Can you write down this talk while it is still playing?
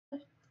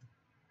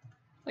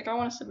Like, I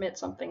want to submit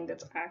something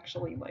that's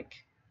actually, like,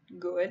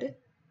 good.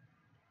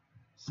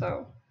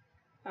 So,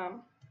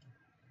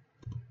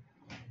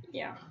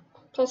 yeah.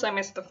 Plus, I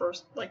missed the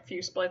first, like,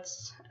 few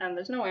splits, and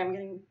there's no way I'm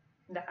getting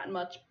that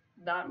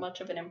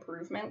much of an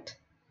improvement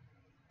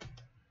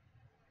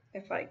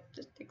if I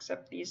just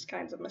accept these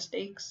kinds of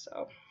mistakes.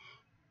 So,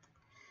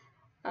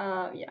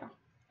 yeah.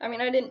 I mean,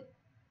 I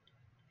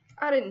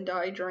didn't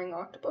die during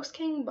Octopus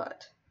King,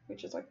 but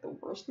which is like the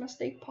worst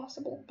mistake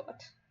possible,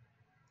 but.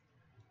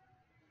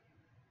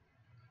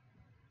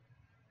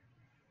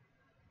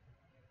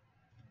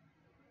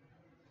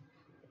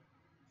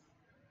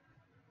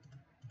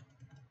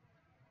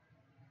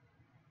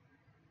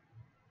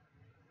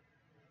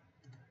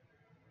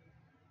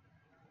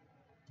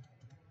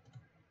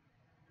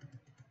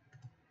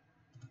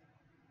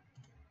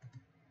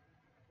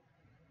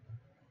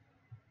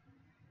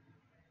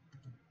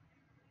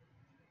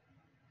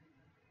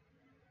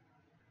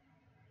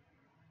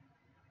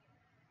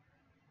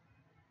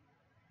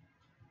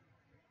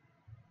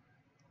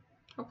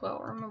 Hopefully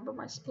I'll remember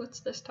my splits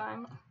this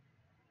time.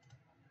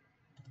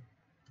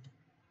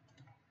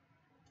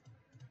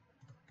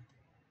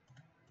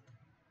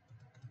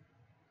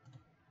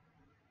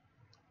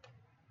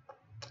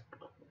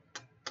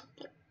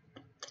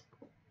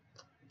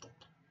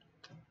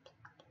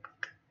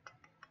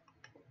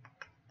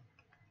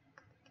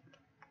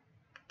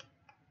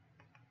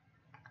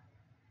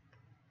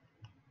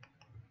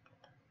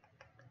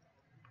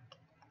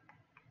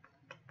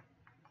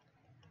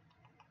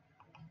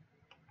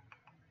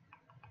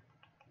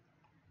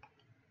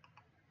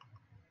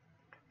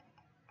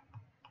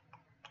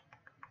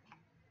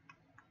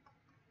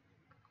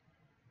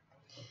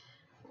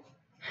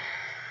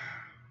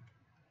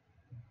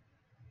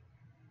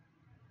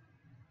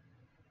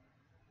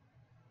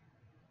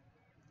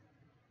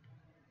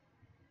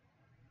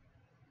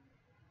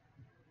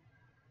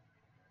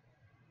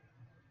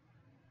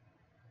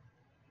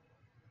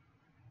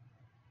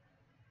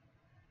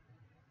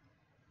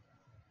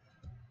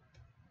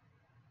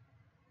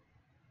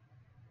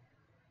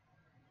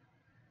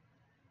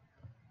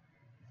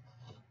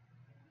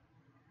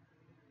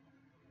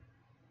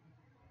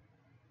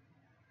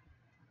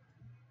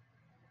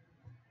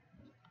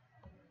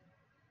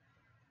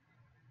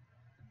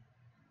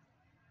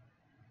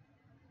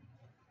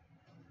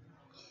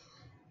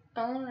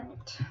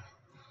 Alright.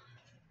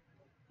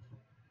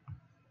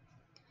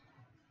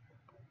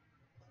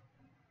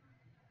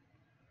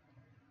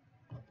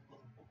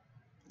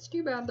 It's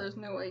too bad there's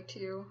no way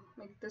to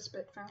make this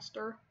bit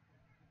faster.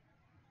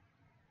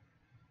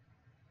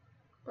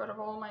 But of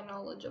all my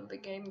knowledge of the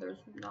game, there's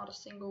not a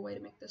single way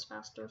to make this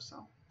faster,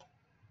 so.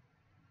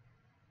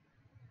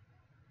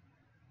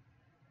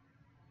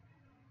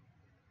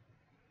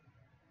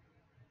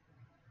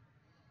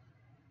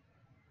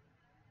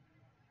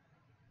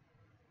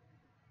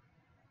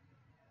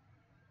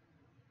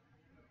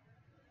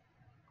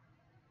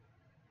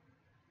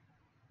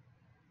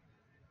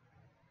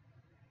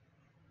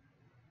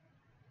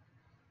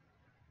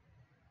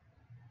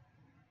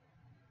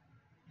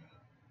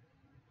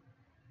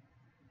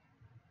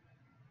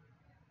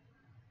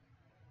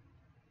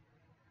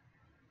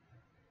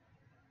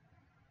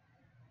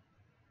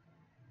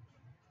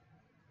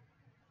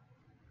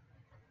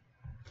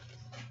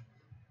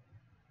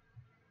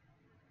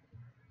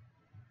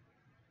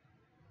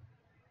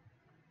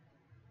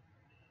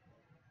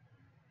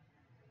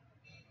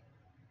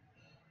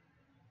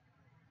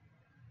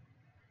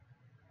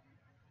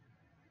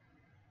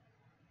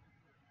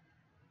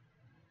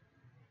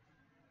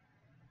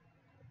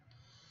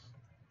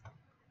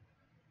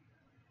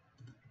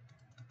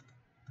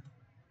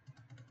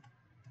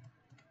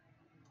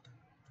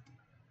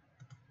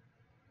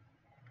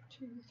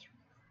 Two, three,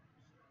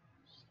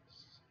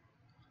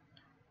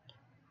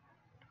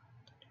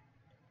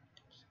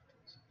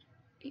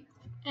 eight.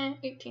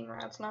 18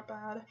 rads, not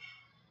bad.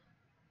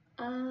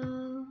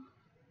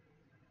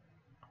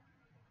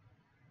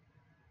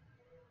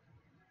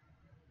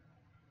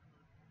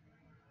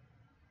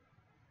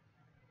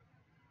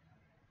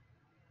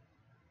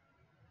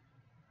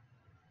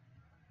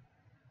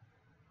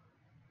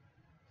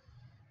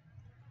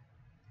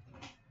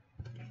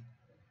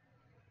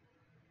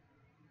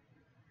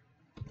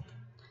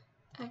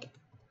 Okay.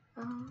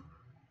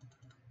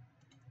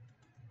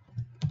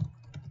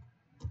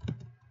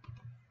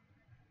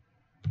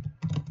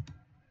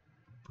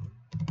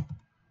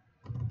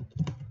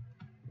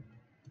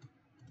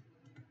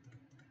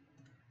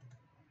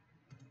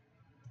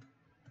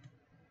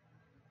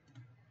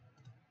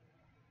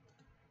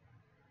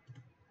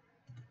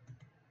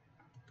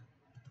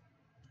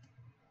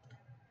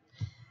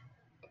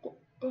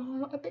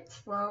 A bit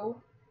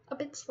slow. A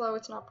bit slow,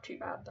 it's not too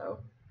bad though.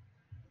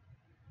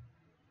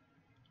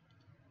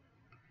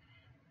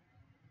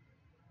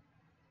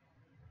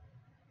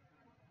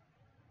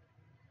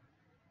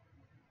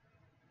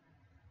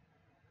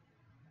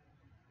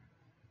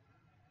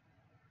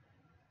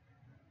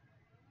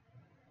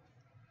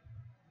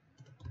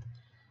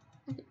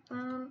 Okay,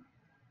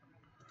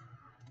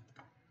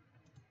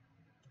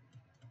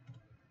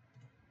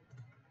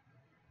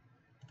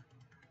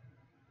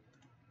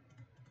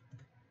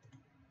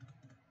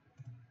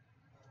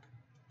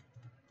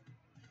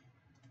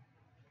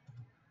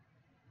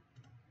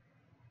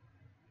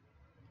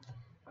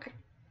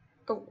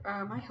 Oh,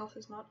 my health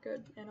is not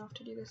good enough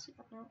to do this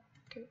yet. No,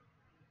 okay.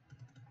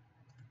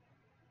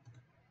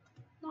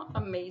 Not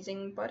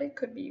amazing, but it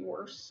could be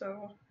worse,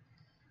 so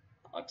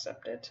I'll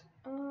accept it.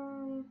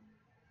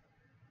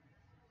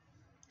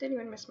 Didn't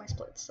even miss my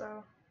split,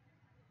 so.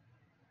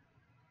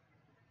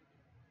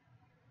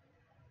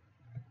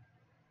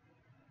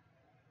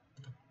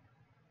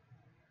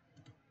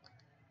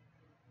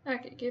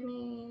 Okay, give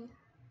me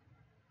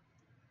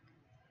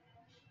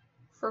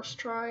first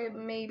try,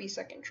 maybe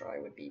second try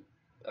would be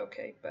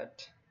okay,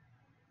 but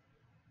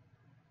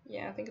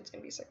yeah, I think it's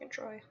gonna be second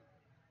try.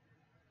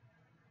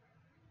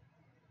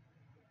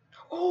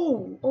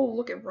 Oh,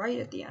 look at right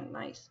at the end,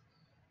 nice.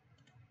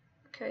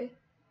 Okay,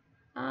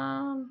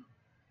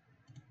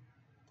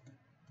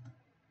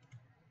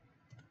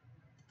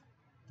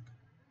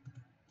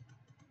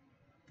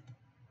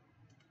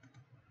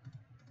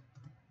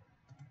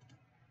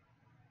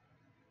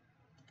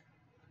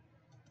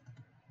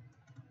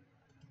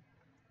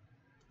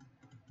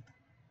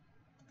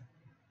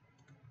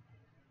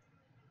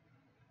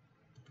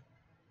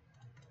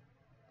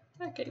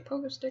 okay,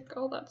 pogo stick,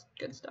 all that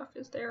good stuff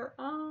is there.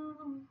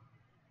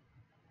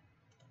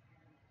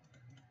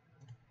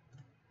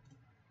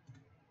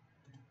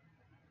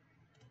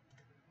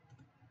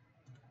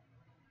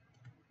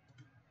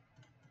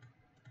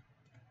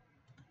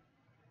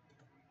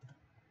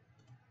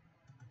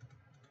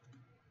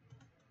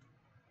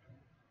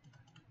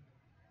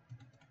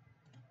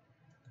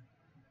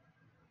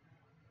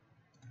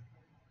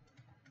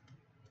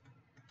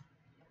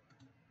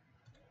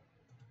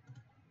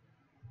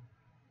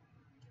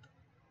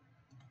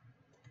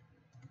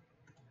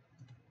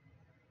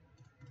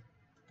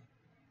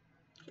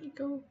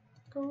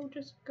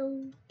 Just go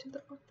to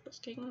the Octopus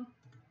King.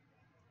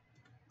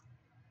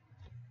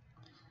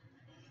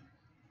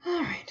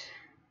 Alright.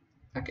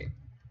 Okay.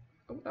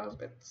 Oh, that was a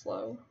bit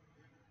slow.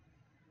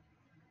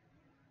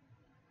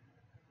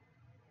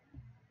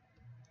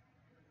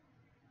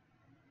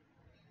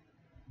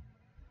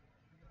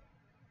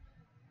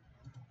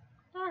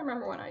 I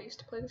remember when I used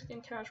to play this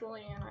game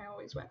casually and I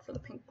always went for the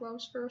pink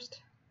gloves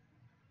first.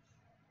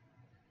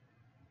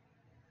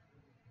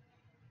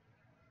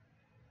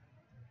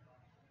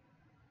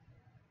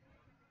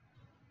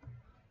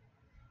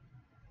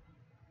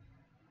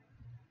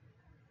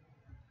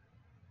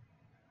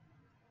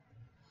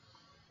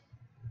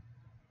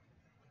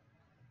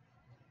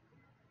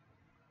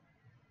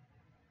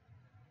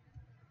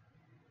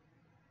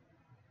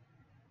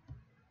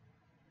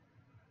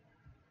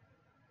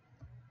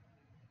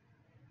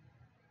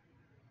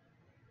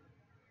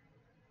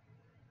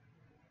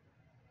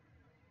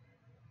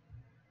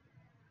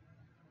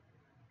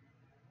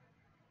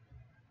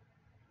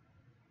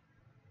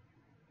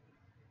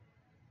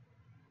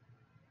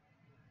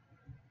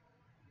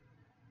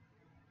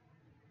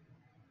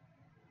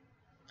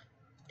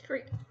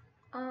 Great.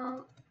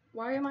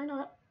 Why am I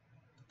not?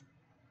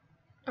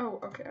 Oh,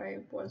 okay, I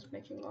was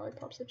making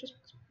lollipops, it just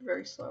was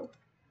very slow.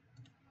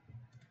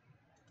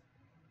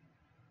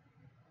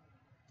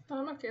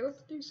 Okay,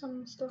 let's do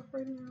some stuff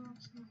right now.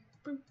 So,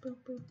 boop, boop,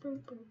 boop,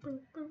 boop, boop, boop,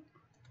 boop.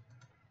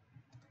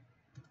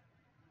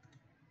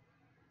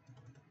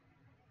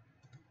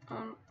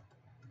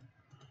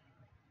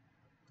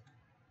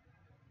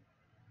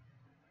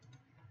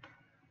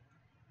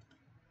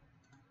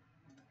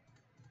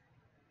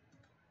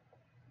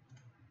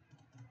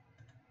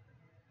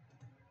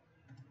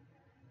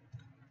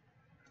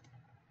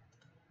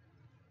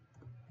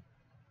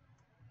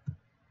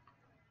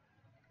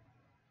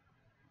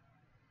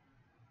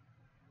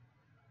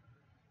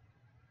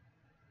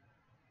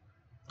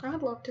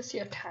 I'd love to see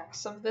a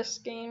TAS of this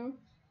game.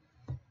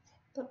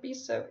 That'd be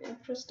so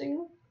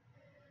interesting.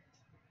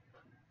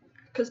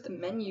 Because the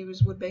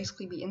menus would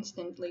basically be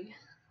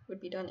would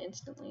be done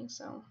instantly,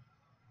 so.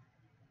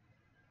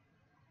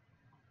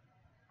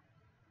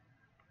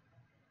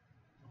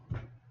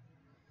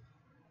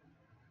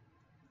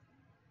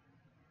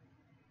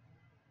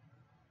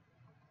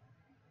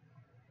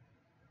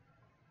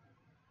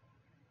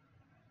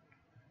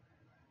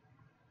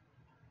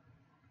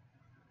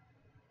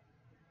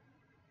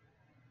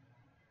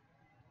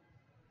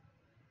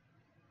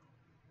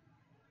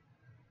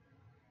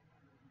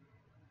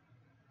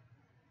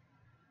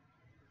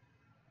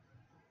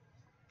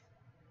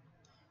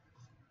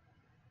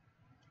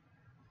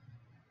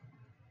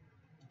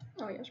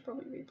 Oh yeah, I should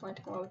probably be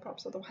planting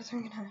lollipops, otherwise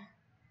I'm gonna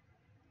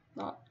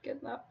not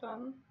get that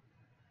done.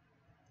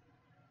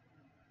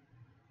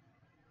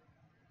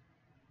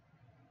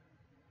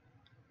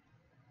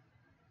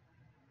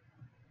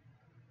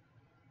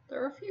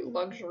 There are a few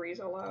luxuries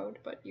allowed,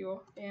 but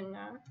you in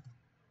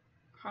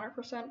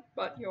 100%,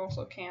 but you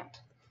also can't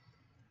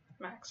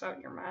max out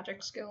your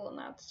magic skill, and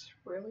that's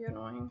really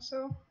annoying,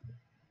 so.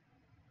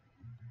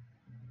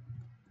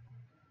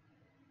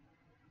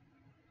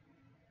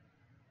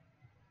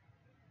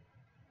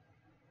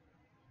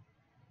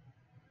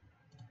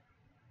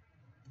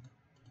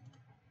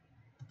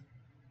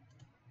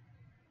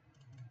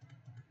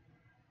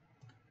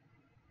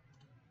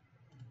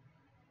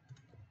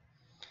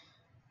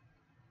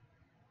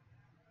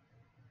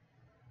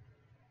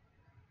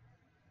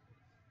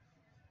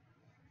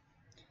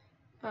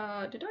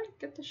 Did I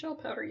get the shell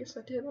powder? Yes,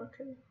 I did.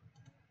 Okay.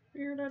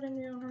 Weird, I didn't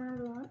even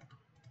remember that.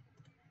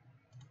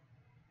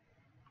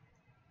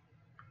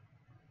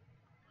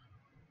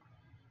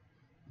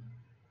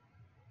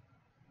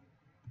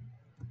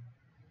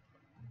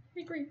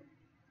 Hey, great.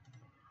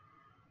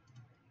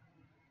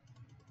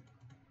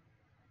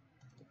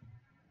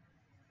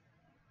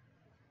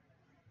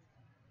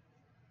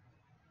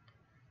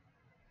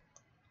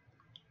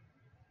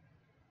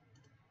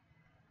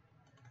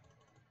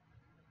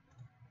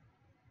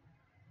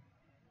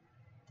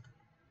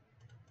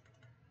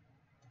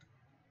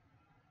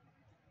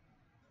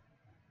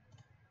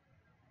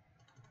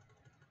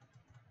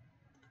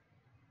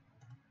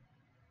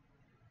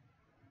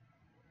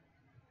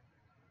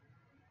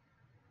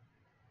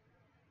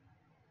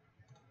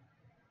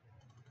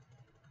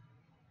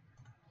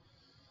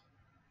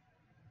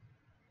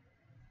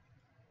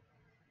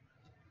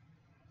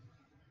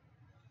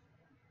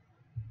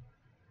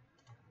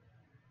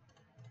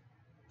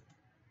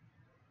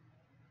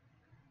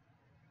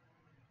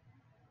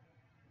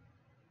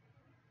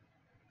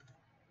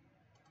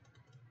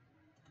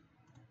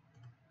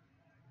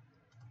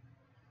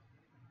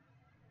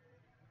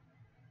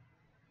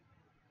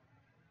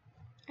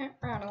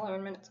 Around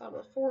 11 minutes out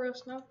of the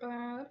forest, not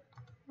bad.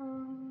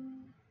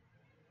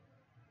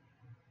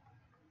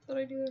 Did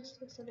I do this?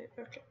 Yes, I did.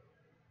 Okay.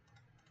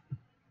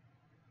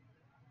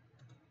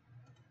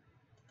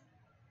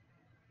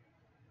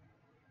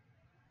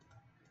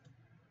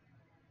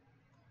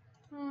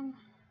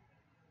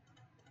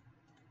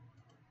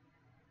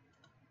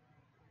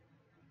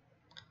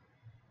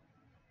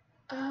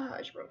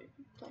 I should probably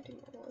be planting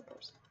more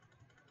lollipops.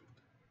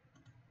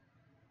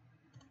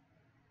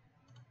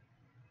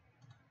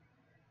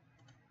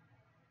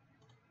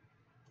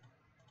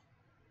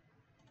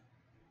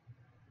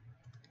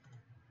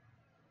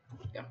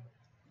 Yeah.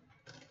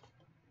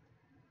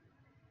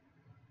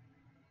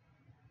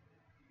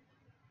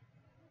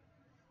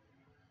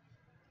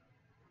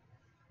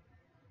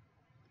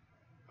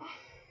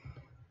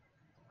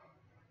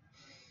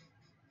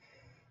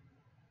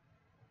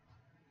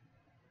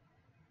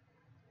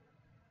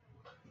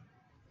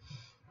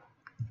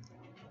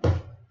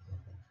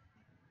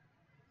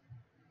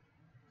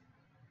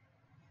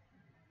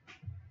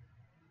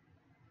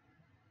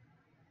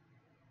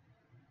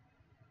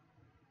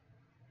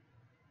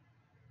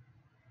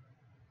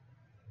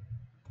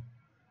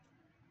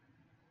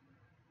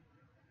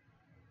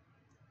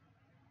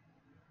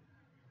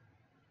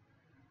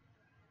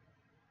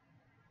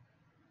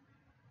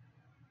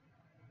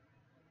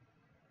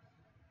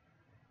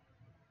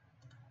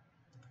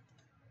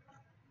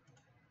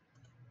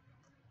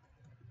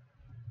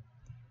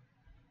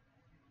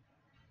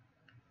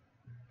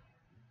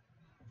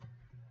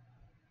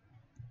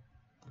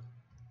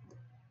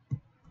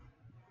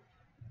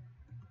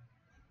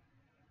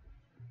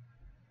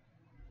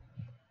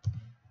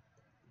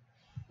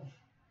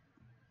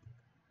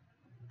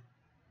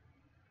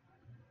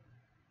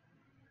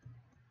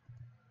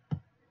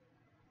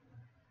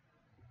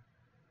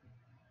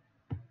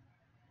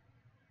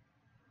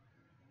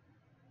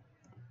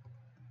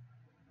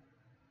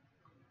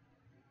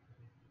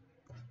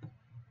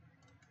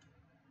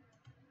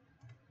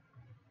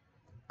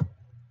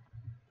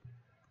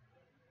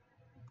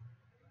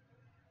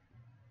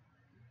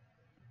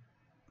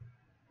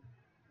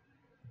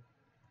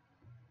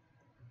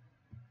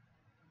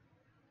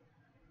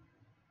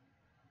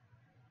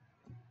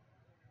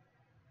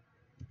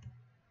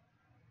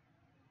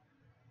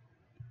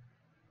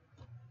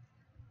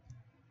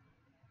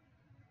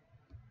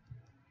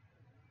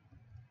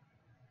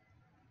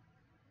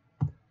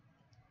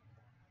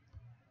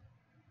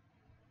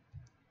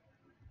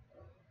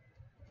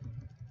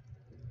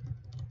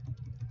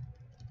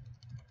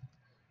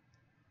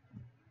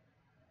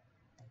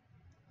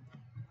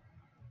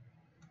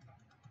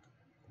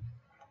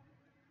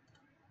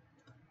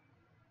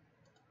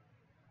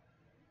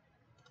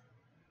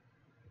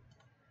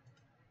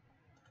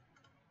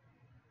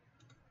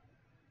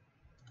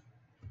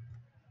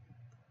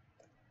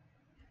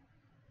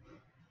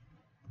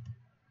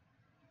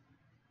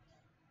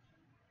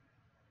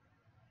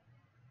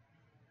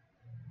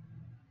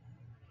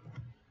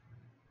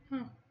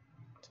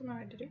 Somehow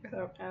I did it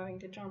without having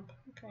to jump.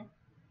 Okay.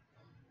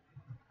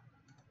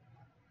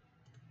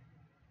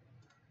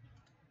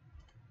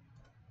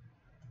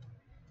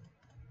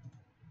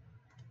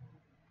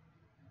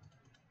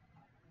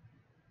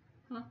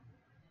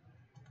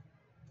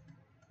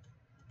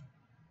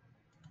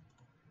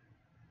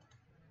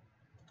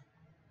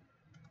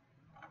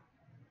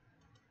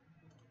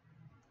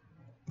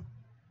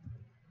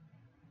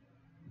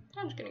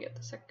 I'm just gonna get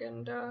the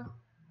second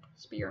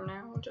spear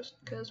now, just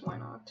because why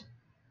not?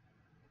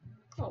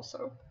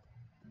 Also,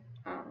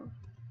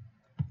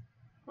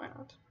 why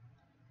not?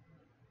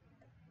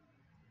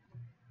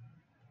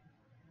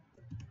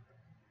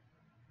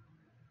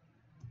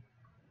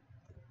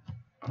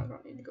 I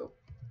don't need to go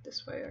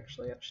this way,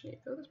 actually. I just need to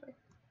go this way.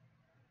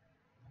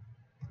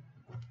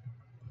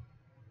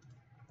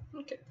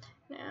 Okay,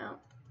 now,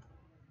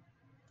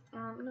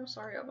 no,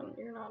 sorry, Oven,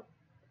 you're not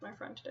my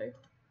friend today.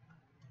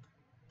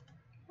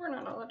 We're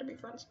not allowed to be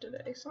friends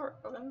today. Sorry,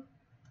 Oven.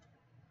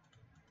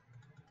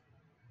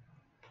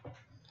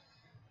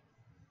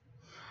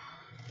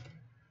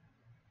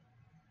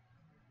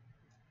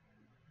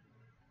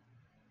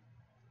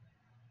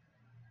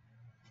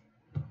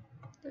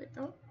 There you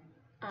go.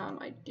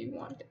 I do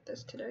want to get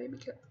this today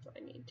because I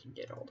need to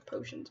get all the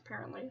potions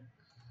apparently.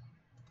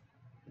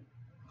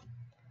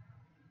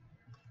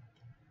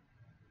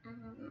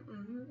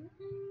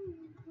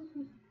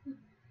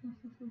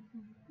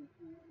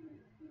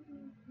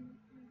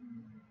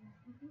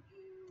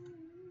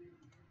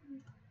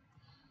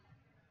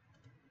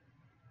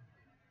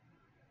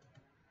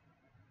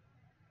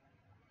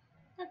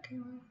 Okay,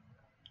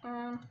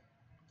 well,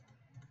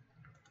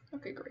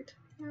 okay, great.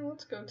 Now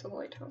let's go to the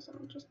lighthouse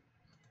and just.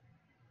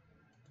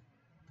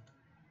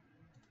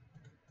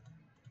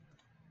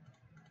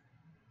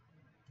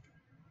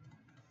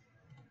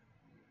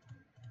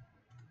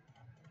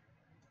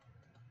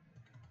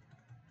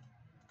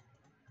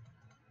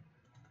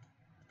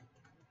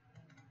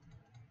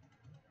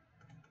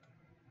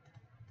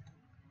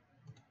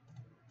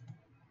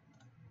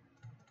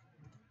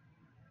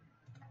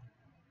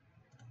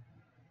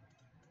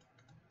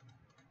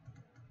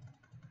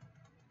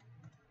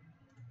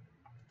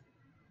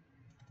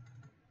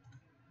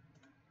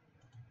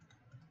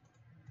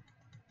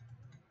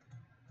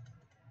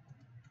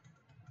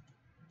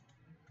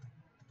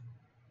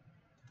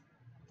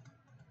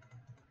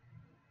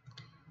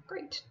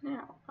 Great.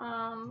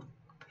 Now,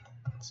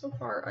 so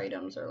far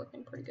items are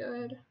looking pretty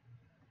good.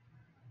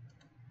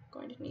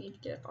 Going to need to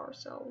get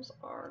ourselves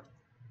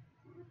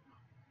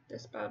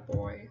this bad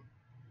boy.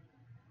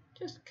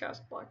 Just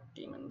cast Black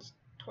Demons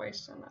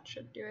twice and that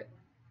should do it.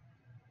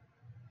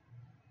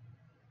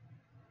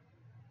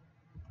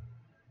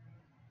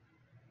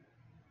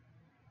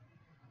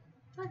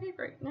 Okay,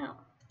 great. Now,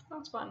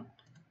 that's fun.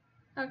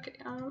 Okay,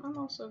 I'm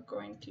also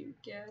going to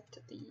get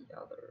the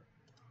other.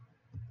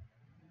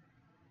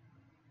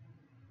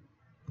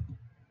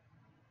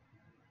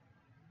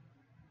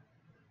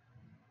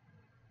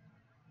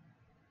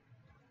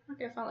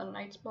 Okay, I found the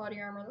Knight's body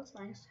armor. That's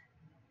nice.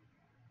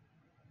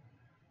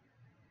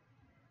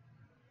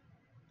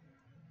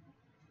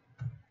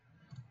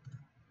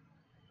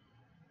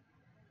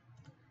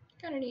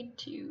 Kind of need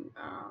to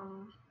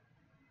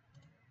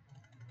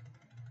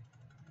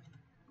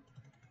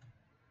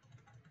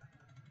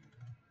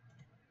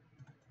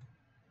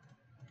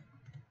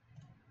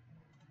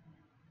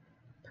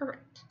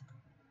perfect.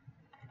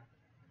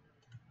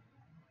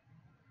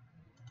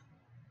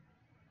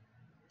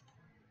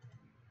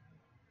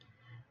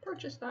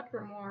 Purchase that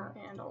grimoire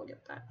and I'll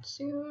get that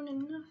soon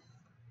enough.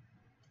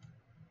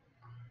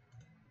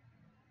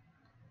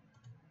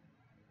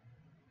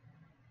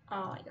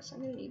 Yes,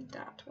 I'm gonna need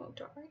that, won't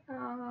I?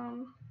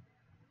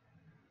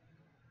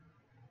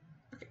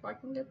 Okay, well, I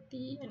can get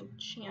the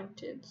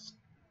enchanted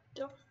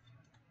stuff.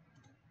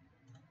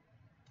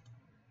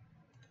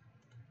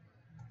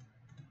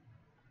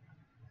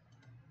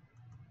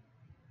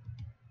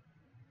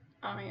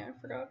 Oh yeah,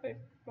 I forgot I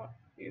want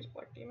to use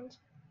Black Demons.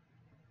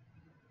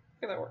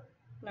 Okay, that worked.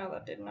 No,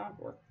 that did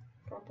not work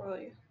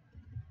properly.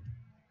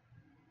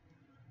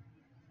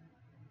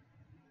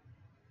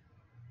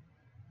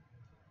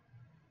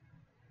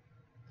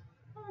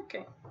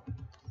 Okay.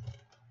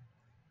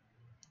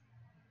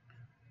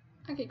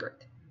 Okay, great.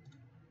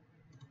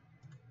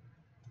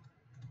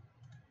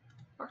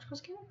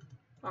 Octopus King?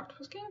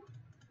 Octopus King?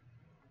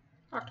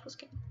 Octopus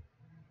King.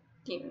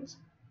 Demons.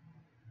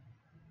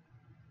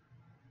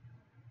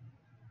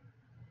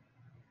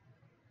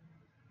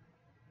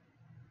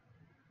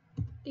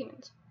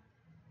 Demons.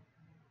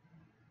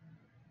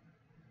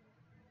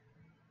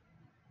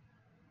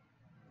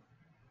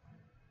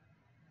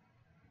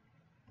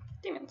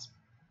 Demons.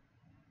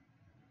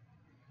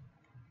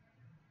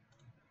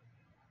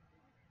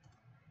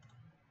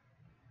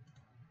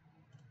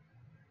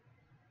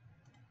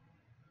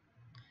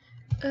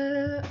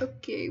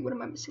 Okay, what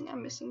am I missing?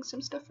 I'm missing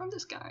some stuff from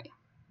this guy.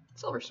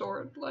 Silver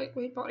sword,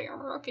 lightweight body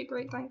armor. Okay,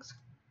 great, thanks.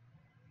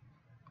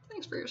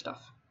 Thanks for your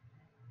stuff.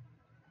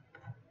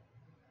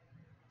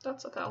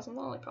 That's 1,000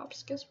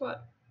 lollipops. Guess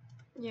what?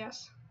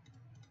 Yes.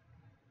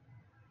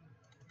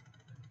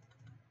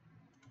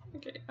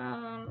 Okay,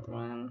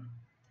 one.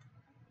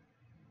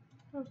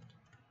 Oh.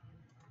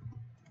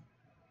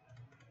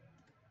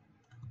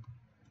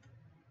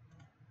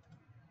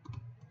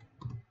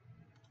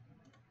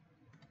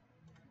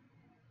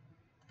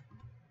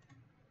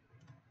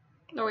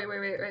 No, wait.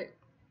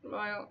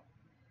 Well,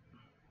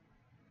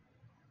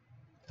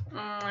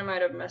 I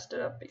might have messed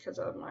it up because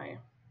of my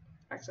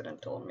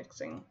accidental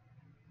mixing.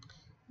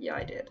 Yeah,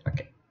 I did.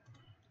 Okay.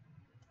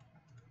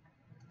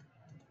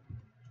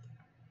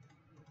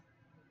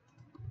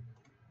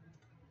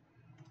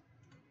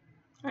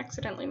 I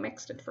accidentally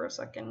mixed it for a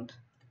second.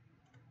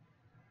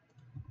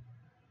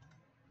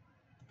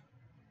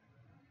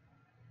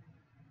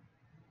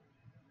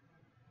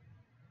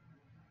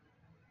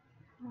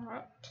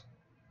 Alright.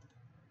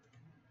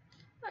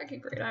 Okay,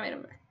 great.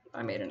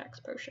 I made an X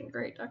potion.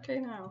 Great. Okay,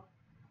 now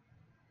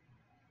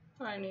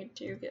I need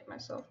to get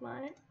myself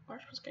my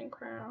Octopus King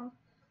crown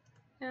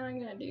And I'm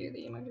gonna do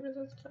the monkey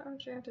resist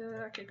enchanted.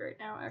 Okay, great.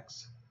 Now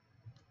X.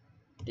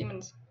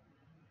 Demons.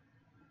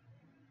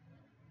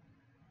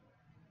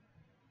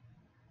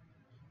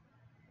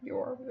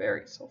 You're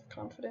very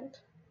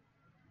self-confident.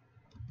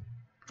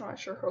 Oh, I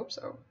sure hope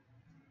so.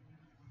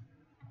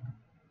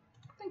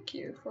 Thank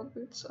you for the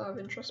boots of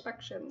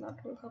introspection.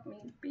 That will help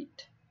me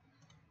beat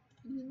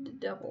the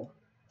devil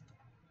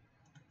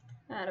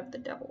out of the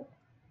devil.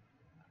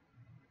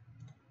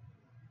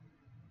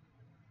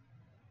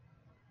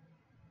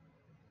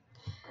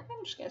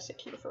 I'm just gonna sit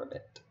here for a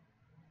bit.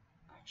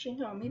 Actually,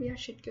 no, maybe I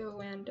should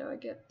go and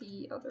get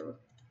the other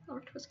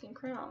Octopus King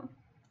crown.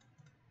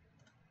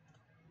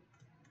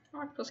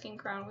 Octopus King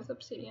crown with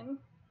obsidian.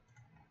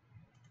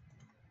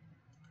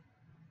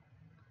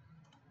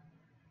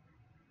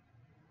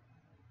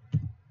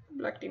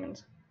 Black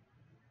demons.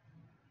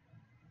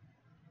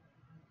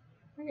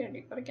 I'm gonna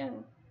do that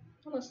again.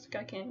 Unless the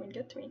guy can't even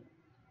get to me.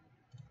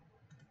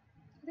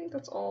 I think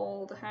that's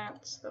all the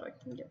hats that I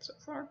can get so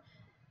far.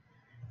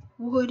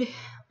 Wood,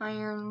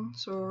 iron,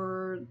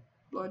 sword,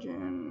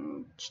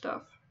 bludgeon,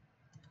 stuff.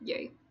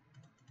 Yay.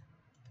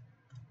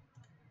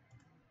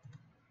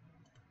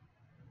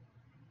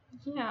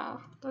 Yeah,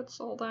 that's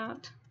all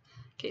that.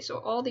 Okay, so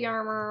all the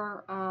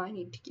armor, I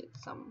need to get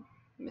some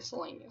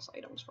miscellaneous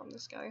items from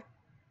this guy.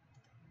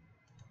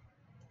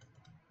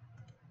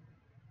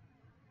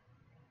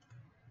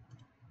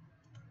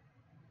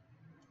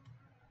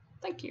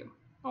 Thank you.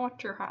 I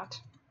want your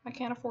hat. I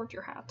can't afford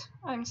your hat.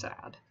 I'm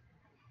sad.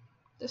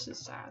 This is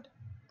sad.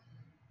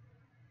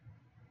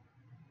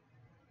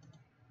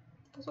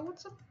 So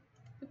what's up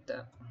with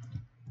that?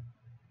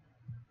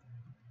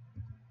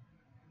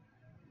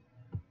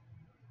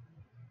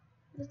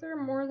 Is there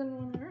more than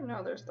one there?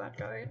 No, there's that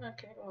guy.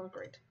 Okay, well,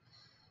 great.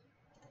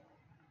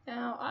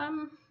 Now,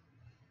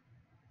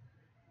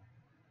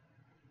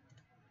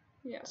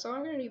 yeah, so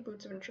I'm gonna need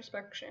boots of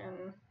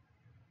introspection.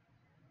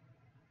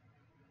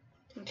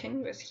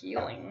 Continuous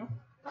healing.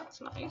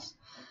 That's nice.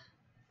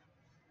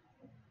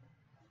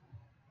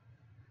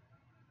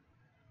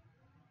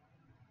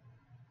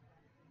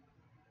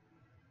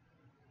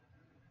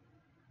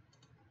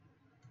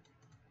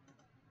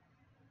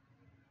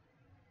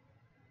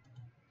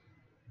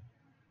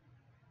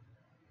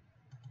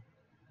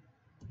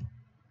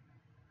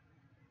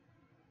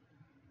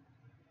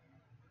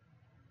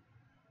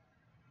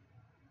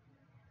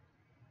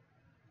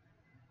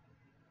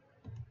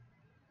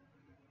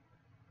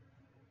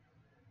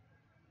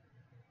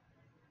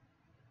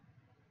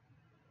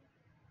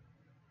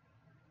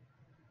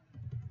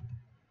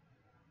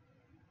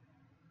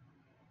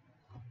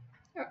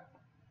 Oh.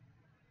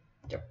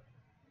 Yep.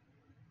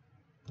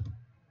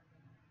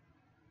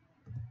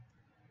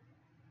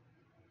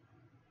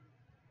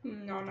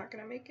 No, I'm not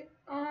gonna make it.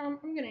 I'm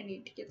gonna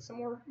need to get some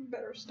more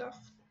better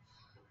stuff.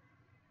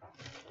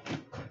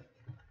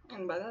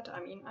 And by that I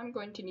mean I'm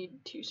going to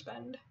need to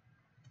spend.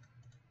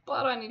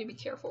 But I need to be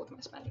careful with my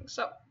spending.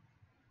 So,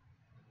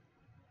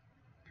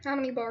 how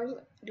many bars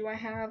do I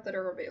have that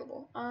are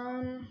available?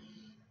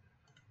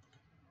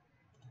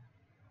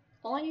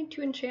 All I need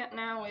to enchant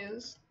now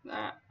is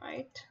that,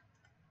 right?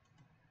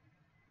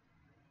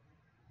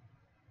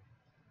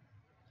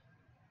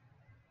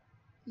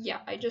 Yeah,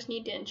 I just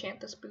need to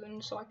enchant this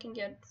boon so I can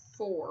get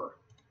 4.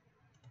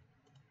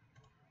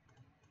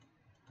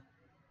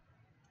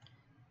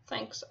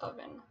 Thanks,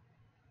 oven.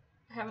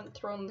 I haven't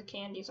thrown the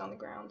candies on the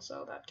ground,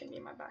 so that can be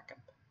my backup.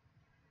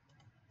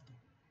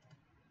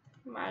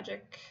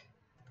 Magic.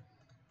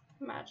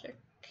 Magic.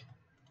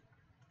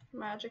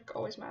 Magic,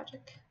 always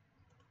magic.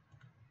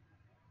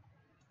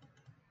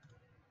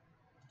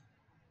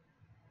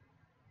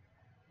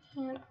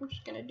 And I'm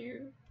just gonna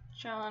do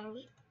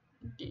challenge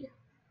D.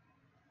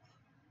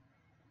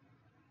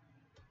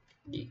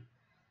 D.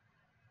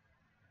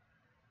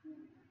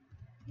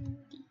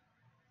 D.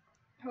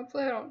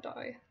 Hopefully I don't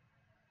die.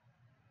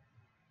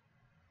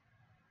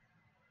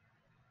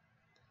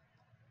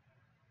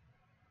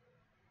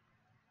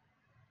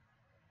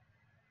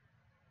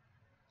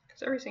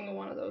 Because every single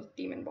one of those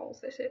demon balls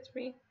that hits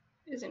me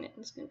is an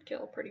instant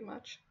kill, pretty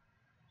much.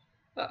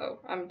 Uh-oh,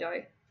 I'm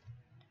die.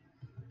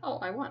 Oh,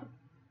 I won.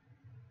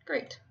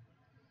 Great.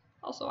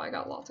 Also, I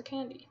got lots of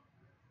candy.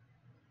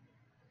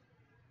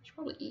 I should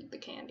probably eat the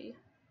candy.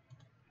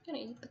 I'm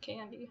gonna eat the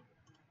candy.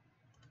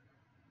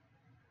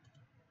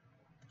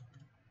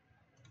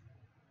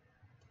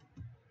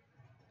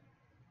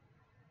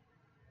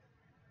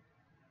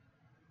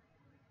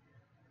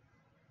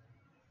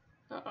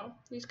 Uh-oh,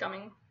 he's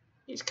coming.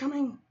 He's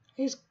coming!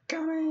 He's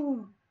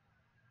coming!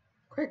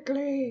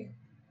 Quickly!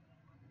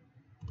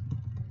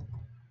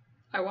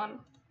 I won.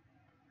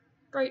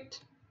 Great.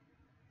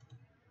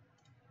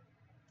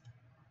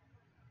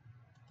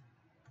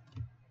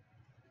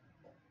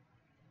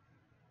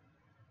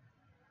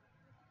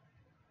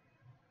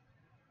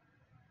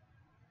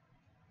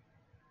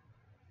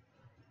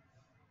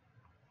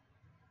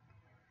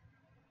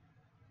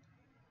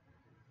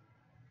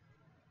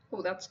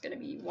 Oh, that's gonna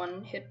be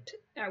 1 hit.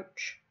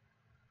 Ouch.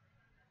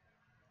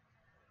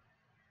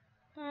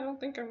 I don't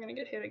think I'm gonna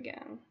get hit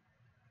again.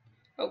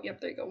 Oh,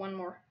 yep, there you go. One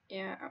more.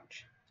 Yeah,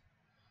 ouch.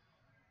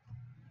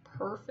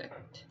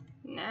 Perfect.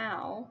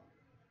 Now,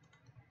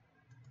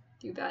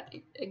 do that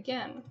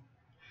again.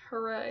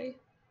 Hooray.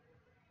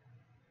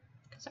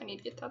 Because I need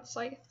to get that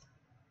scythe.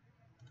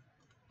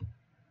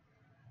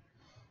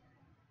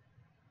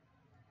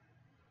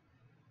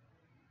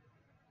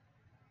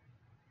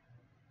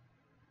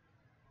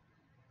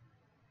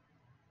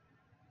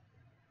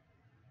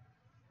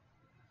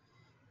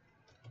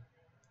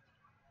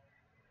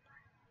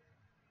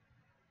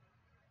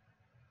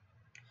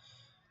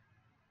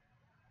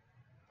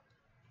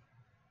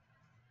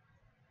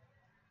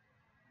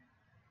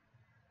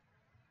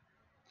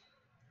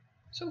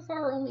 So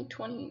far, only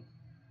 20.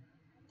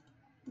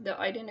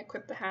 I didn't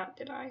equip the hat,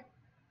 did I?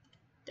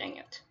 Dang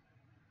it.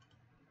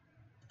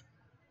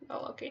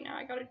 Well, okay, now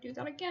I gotta do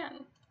that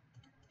again.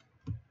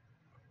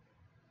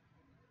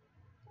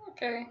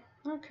 Okay,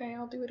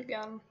 I'll do it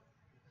again.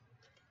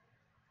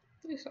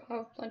 At least I'll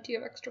have plenty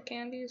of extra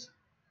candies.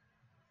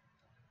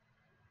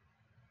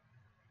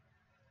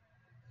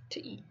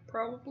 To eat,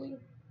 probably.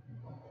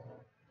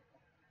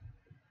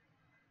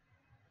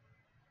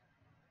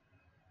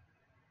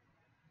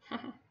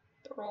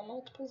 They're all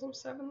multiples of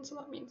 7, so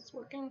that means it's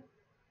working.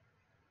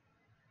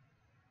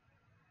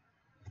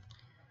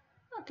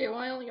 Okay, well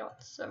I only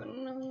got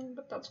 7 million,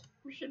 but that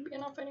should be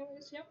enough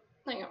anyways. Yep,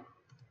 there you go.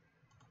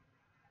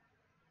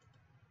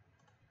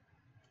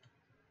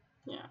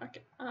 Yeah,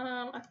 okay.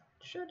 I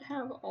should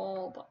have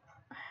all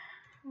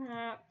the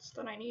hats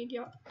that I need.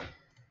 Yep.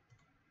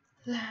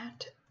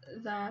 That.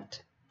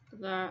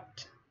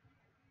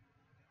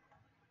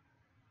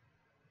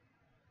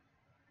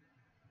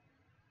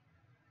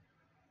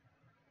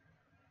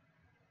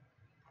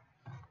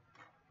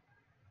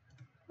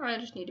 I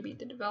just need to beat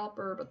the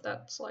developer, but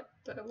that's like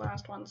the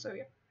last one, so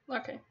yeah.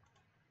 Okay.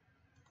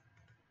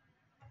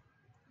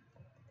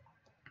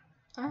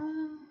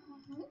 I'm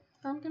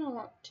gonna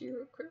want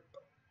to equip.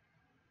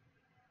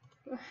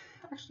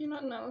 Actually,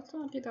 no, let's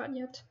not do that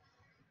yet.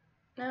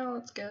 Now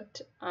let's get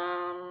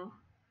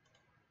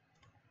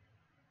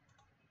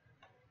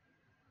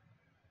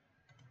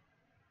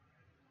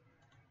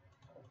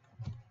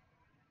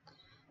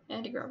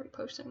anti-gravity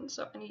potion.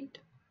 So I need.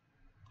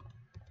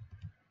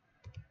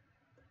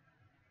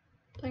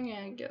 I'm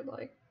gonna get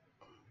like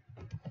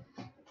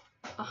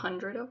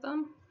 100 of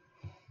them.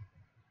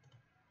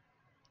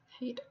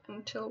 Heat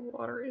until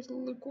water is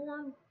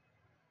lukewarm.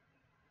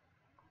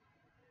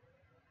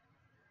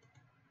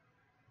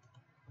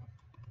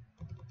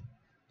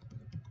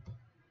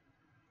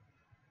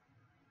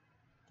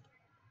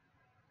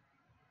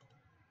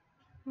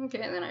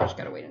 Okay, and then I just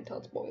gotta wait until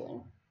it's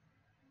boiling.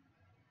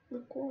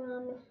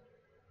 Lukewarm.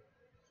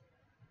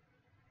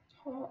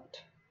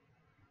 Hot.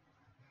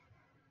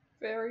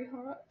 Very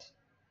hot.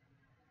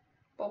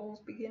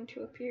 Bubbles begin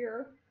to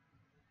appear.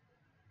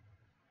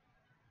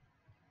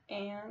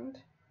 And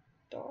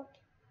dot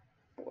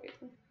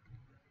boiling.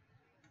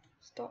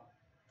 Stop.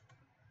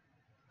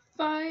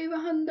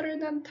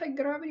 500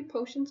 anti-gravity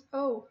potions.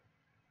 Oh.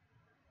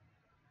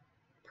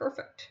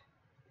 Perfect.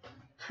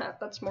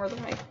 That's more than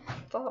I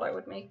thought I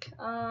would make.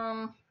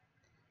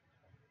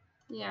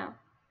 Yeah.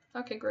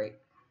 Okay, great.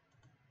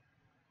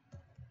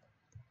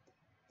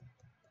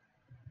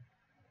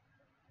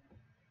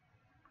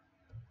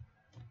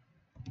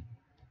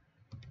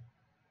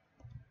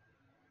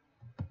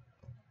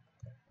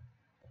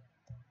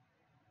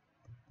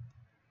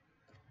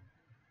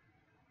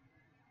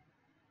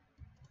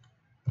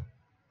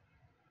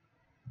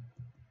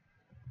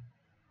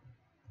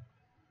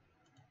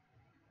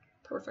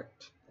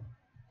 Perfect.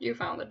 You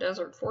found the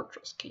desert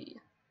fortress key.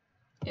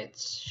 It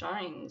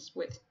shines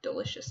with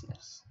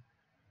deliciousness.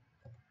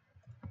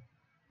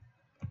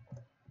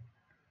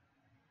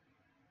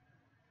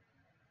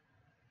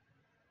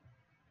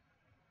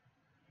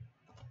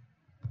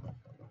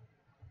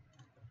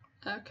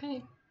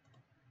 Okay.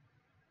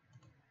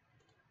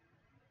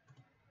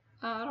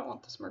 I don't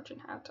want this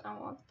merchant hat. I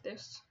want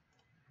this.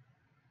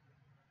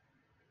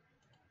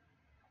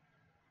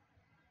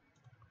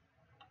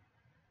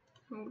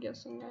 I'm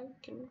guessing I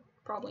can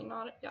probably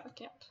not. Yeah, I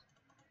can't.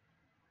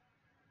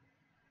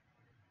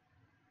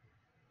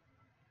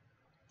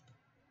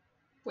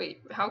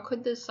 Wait, how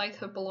could this scythe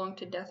have belonged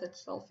to death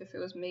itself if it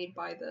was made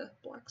by the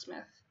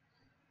blacksmith?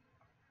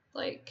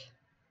 Like...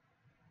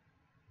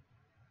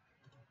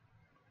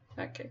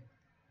 Okay.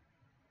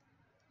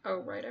 Oh,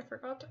 right, I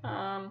forgot.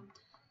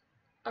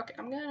 Okay,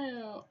 I'm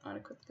gonna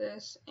unequip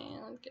this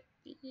and get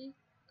the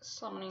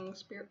summoning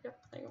spirit. Yep,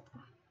 there you go.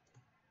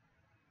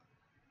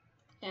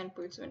 And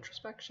boots of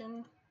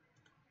introspection.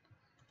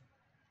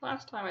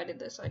 Last time I did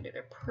this, I did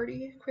it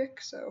pretty quick,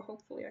 so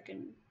hopefully I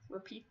can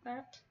repeat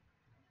that.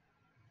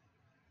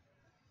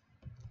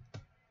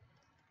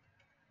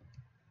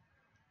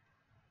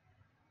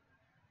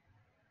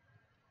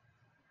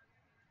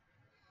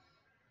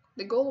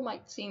 The goal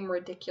might seem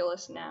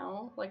ridiculous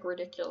now, like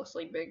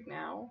ridiculously big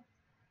now,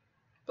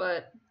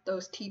 but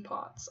those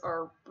teapots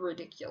are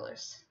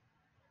ridiculously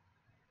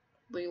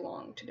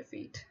long to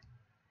defeat.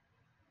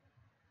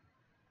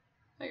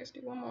 I guess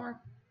do one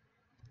more,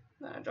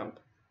 then I jump.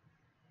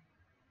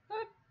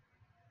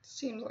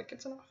 Seems like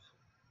it's enough.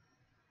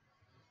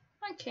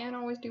 I can't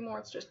always do more,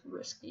 it's just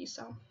risky,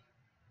 so.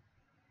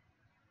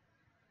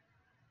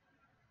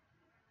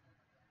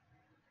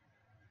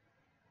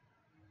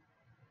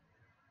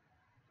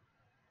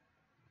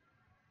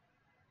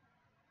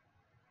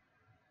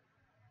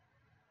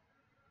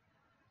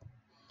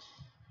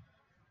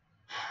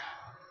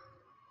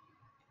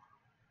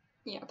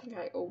 Yeah, I think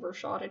I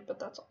overshot it, but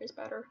that's always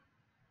better.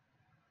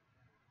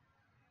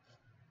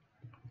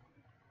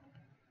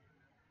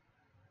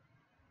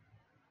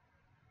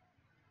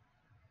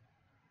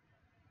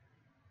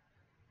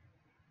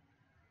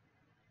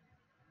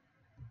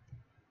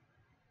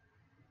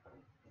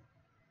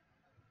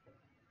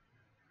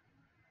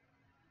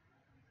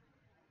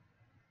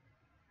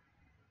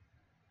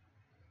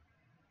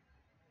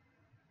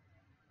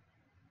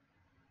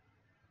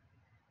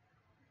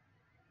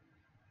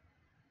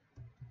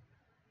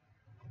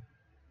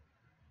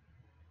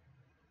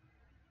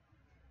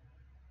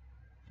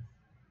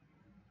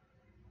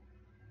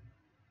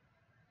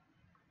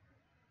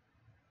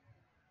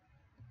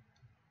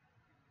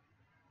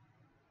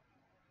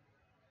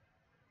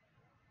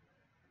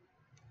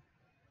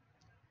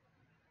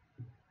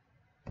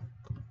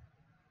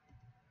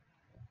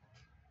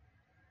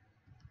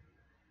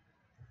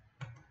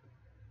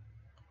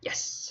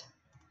 Yes!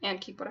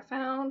 And keep what I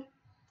found.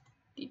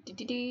 I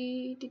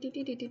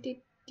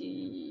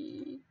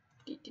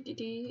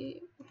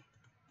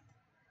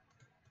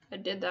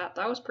did that.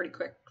 That was pretty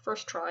quick.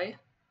 First try.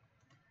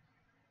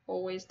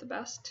 Always the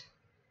best.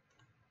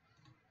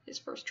 His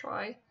first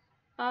try.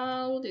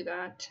 We'll do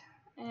that.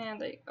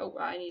 And oh,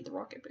 I need the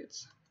rocket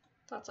boots.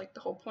 That's like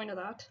the whole point of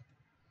that.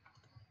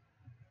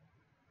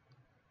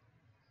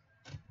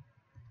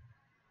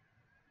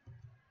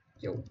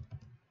 Yo.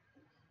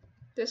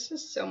 This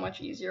is so much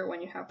easier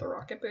when you have the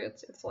rocket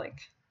boots. It's like...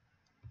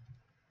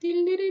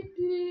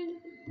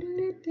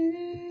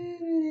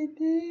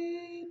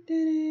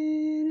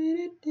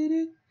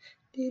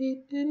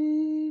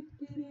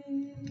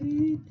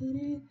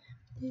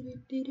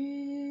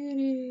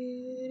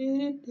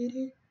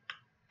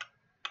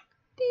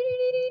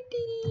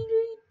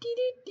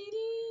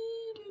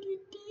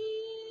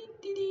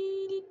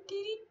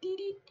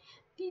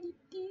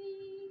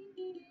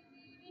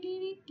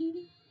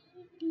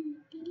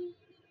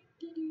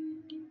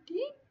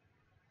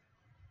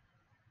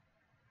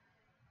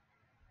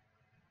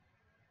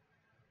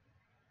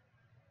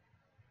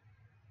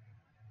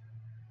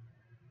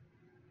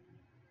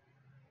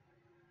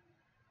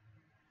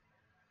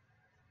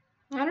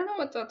 I don't know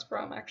what that's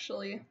from,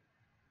 actually.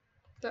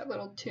 That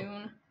little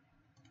tune.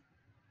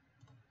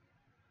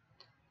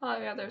 Oh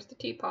yeah, there's the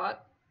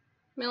teapot.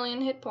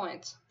 1,000,000 hit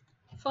points.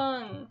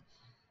 Fun!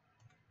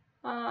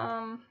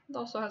 It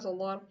also has a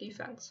lot of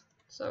defense,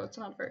 so it's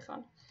not very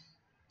fun.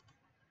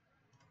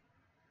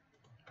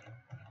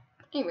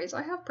 Anyways,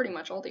 I have pretty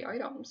much all the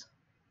items.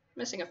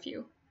 Missing a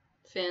few.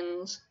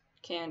 Fins,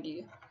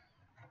 candy.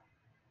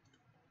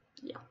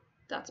 Yeah,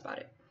 that's about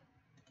it.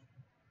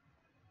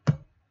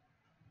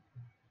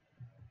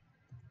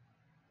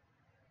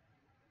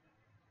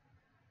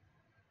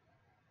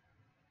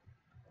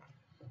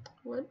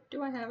 What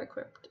do I have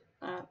equipped?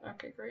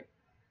 Okay, great.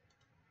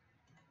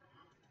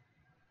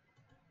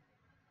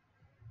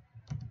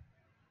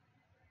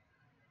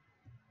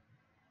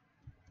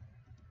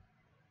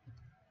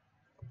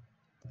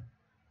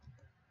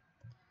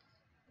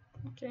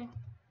 Okay.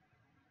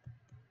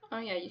 Oh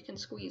yeah, you can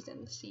squeeze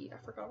in the sea.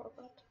 I forgot about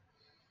that.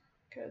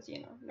 Because, you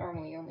know,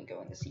 normally you only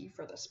go in the sea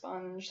for the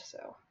sponge,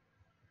 so...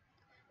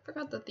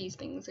 Forgot that these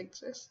things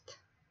exist.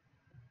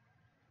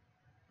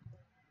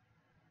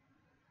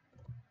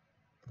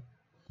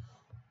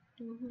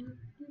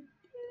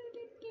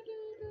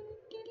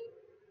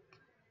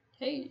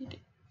 Hey,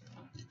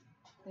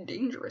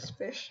 dangerous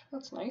fish.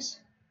 That's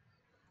nice.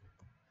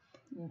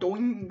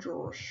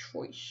 Dangerous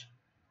fish.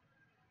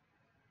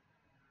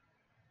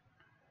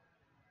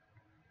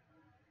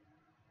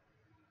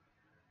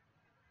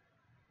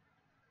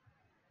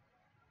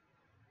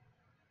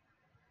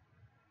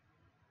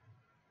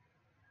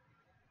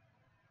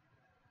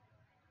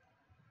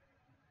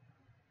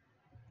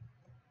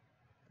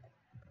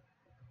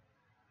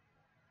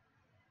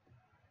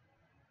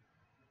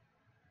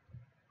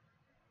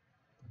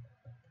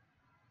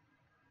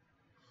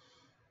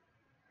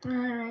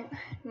 Alright,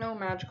 no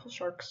magical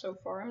sharks so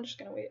far. I'm just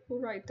gonna wait. Who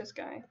right, this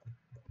guy.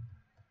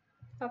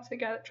 That's the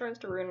guy that tries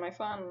to ruin my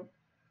fun.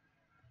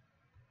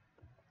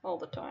 All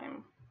the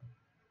time.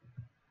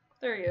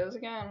 There he is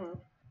again.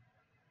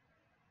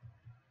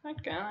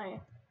 That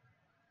guy.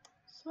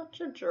 Such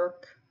a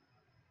jerk.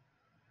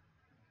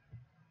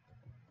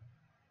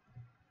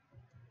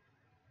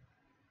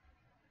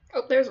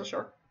 Oh, there's a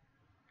shark.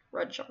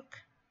 Red shark.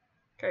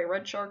 Okay,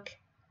 red shark.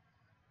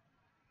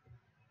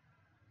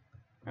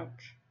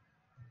 Ouch.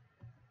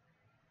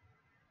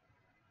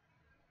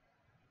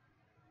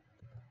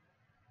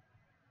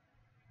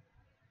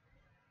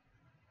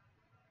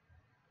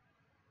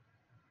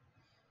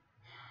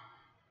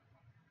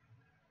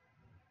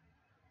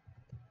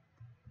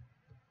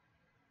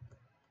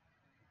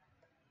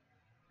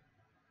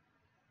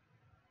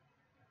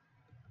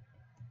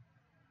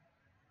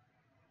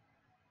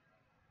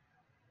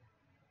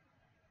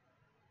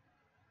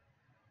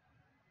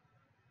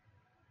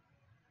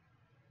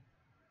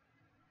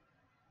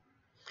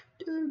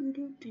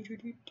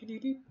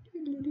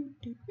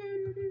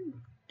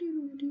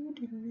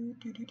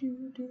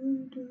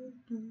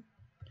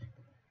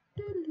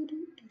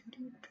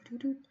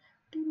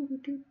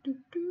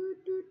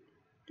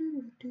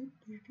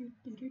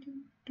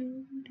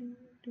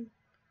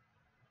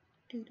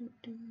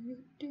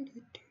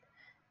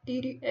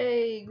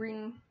 Hey,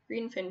 green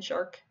fin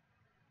shark.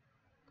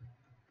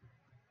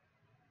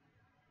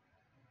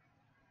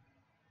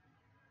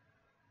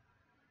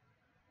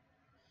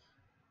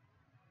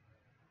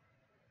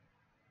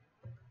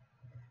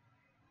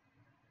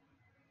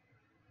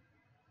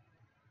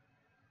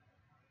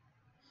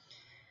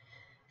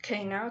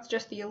 Okay, now it's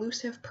just the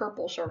elusive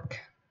purple shark.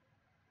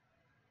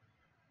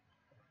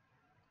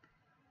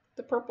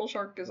 The purple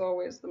shark is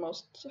always the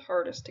most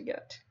hardest to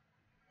get.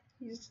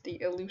 He's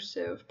the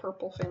elusive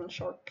purple fin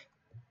shark.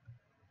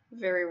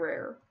 Very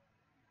rare.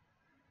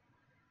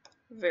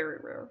 Very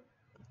rare.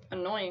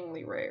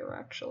 Annoyingly rare,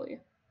 actually.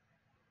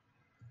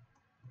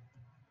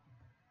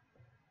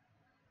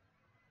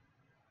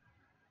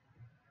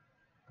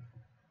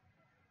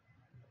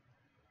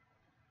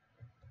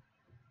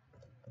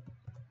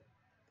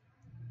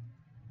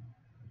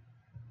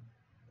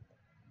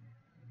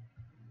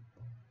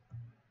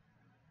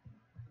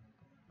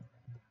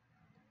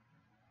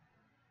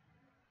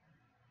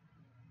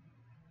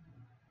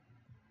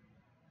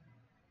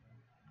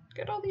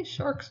 Look at all these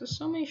sharks. There's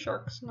so many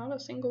sharks. Not a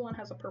single one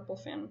has a purple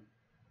fin.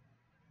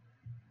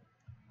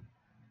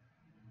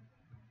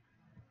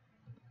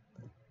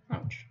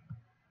 Ouch.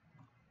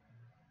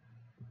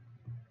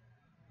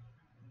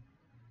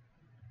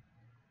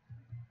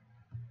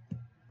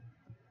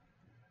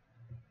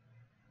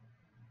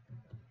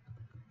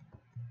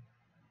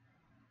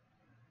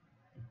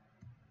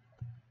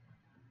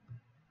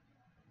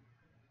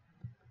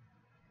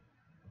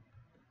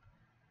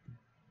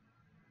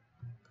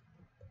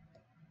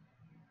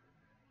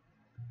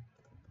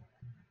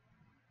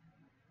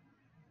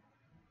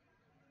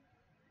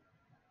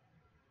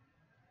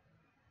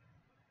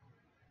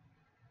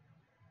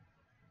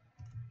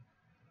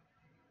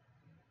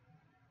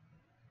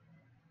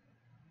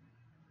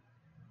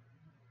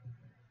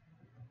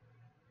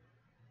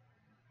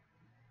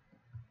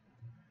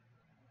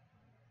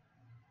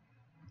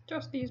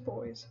 Just these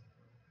boys.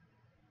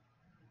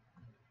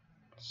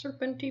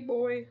 Serpenty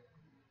boy.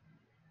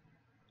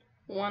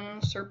 One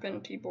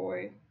serpenty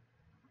boy.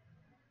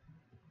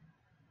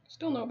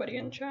 Still nobody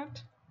in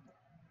chat.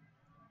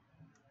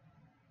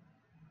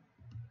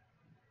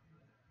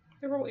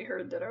 They probably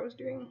heard that I was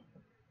doing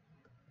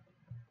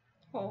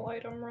all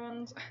item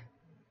runs.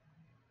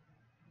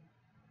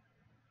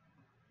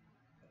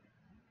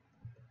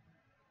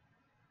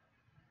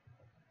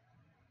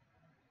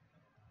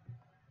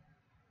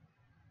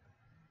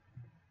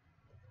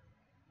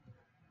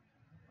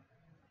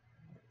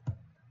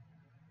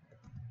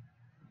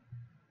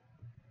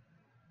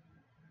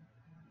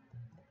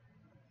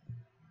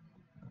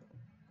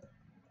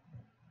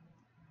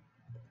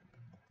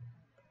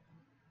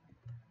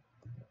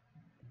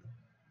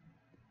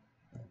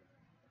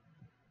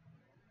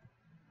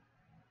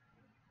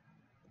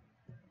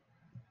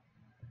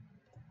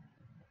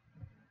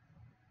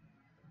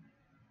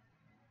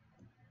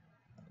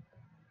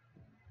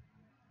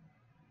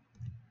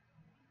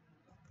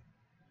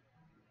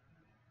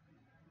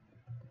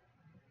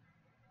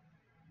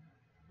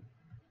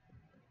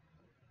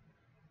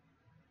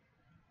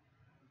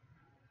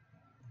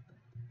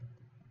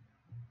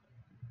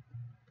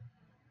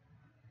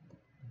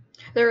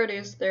 There it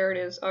is, there it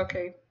is,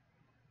 okay.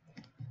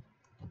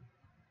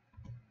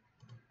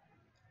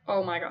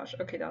 Oh my gosh,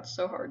 okay, that's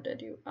so hard to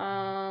do.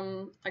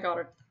 I got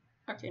it.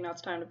 Okay, now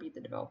it's time to beat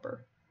the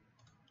developer.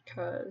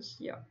 Cause,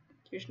 yeah,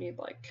 you just need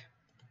like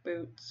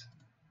boots,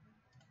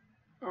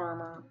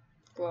 armor,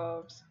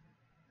 gloves.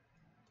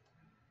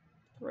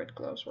 Red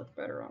gloves work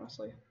better,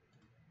 honestly.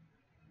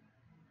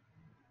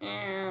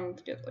 And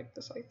get like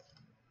the scythe.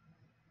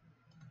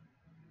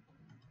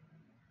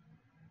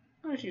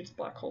 I'll just use the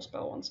black hole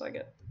spell once I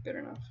get good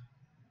enough.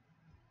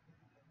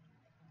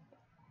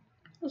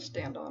 I'll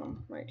stand on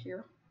him right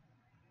here.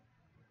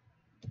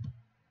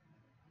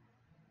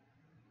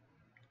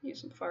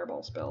 Use some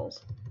fireball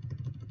spells.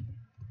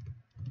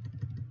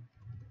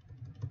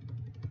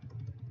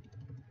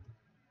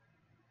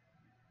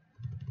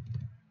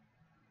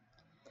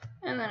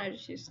 And then I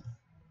just use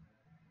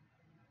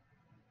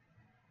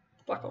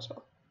black hole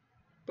spell.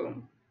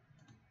 Boom.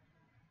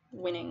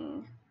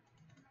 Winning.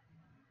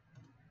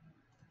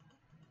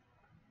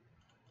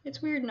 It's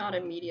weird not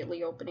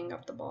immediately opening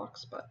up the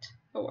box, but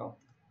oh well.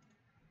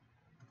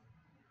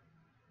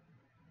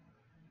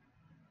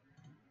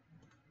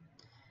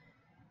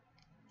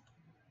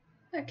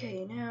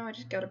 Okay, now I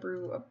just gotta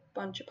brew a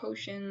bunch of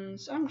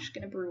potions. I'm just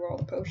gonna brew all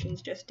the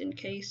potions just in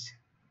case.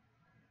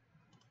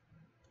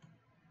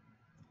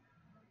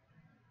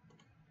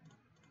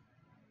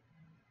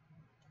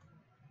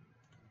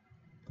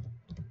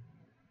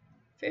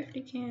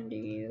 $50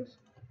 candies,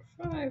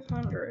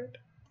 500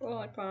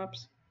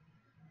 lollipops.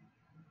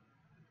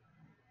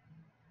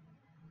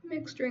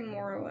 Mixed string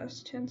more or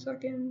less, 10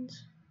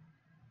 seconds.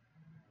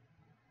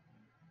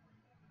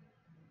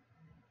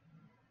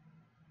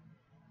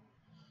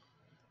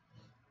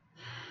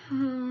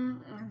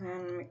 And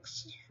then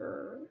mix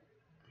for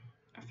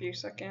a few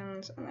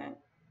seconds, and then,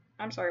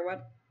 I'm sorry,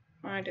 what?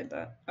 I did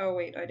that. Oh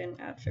wait, I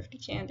didn't add 50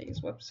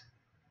 candies, whoops.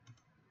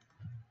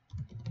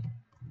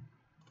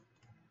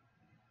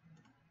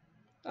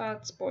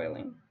 That's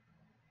boiling.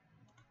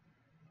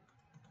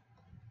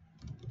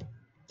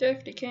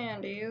 50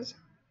 candies,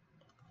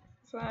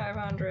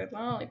 500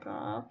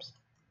 lollipops,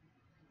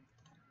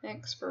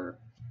 mix for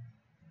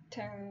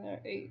 10,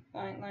 8,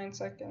 9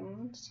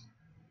 seconds.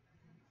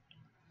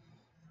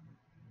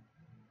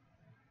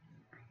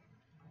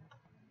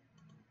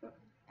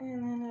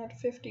 And then add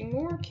 50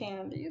 more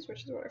candies,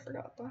 which is what I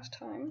forgot last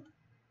time.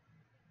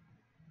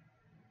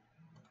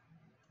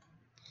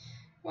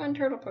 1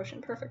 turtle potion,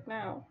 perfect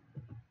now.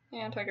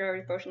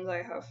 Anti-gravity potions,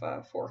 I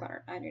have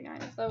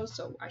 499 of those,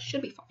 so I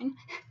should be fine.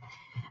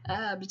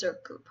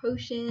 Berserker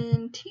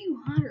potion,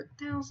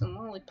 200,000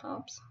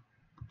 lollipops.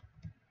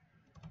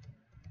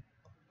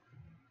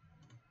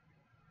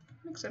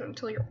 Mix it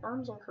until your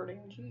arms are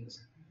hurting, jeez.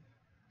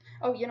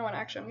 Oh, you know what,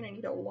 actually I'm gonna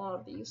need a lot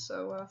of these,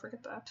 so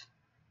forget that.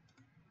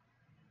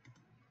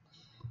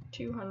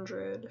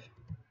 200.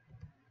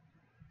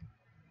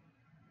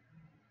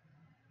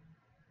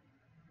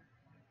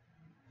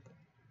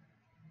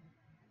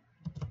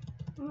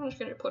 I'm just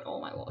gonna put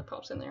all my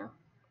lollipops in there.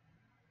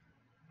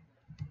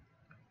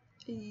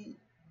 8.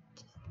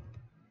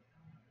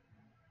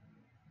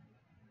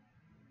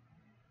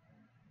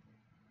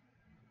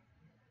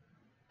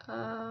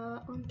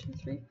 1, 2,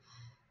 3.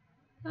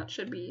 That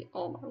should be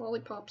all my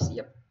lollipops.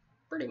 Yep,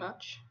 pretty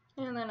much.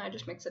 And then I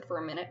just mix it for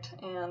a minute,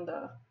 and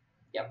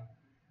yep.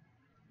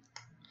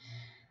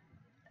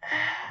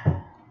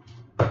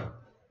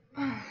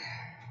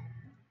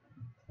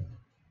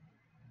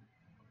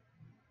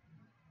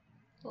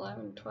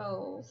 11,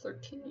 12,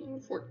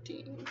 13,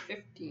 14,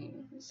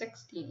 15,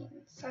 16,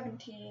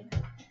 17,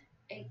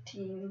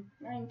 18,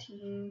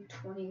 19,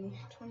 20,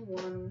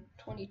 21,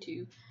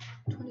 22,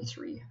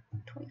 23,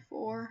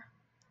 24,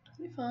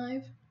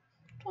 25,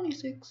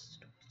 26,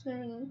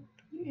 27,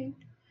 28,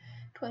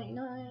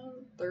 29,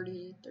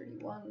 30,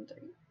 31,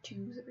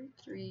 32,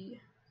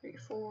 33,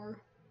 34,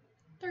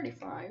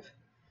 35,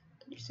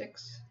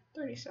 36,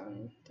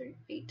 37,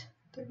 38,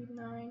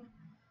 39,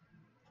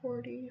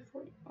 40,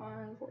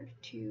 41,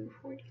 42,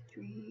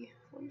 43,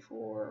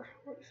 44,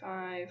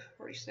 45,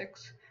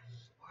 46,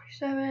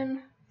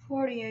 47,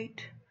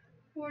 48,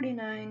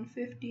 49,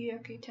 50,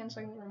 okay, 10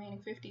 seconds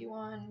remaining,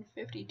 51,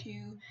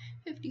 52,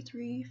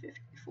 53,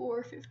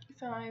 54,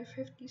 55,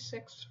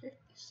 56,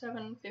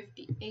 57,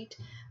 58,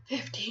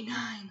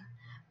 59,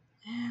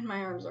 and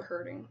my arms are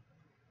hurting.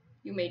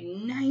 You made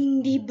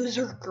 90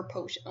 berserker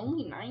potions.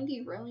 Only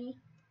 90, really?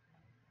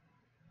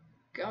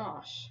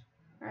 Gosh,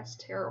 that's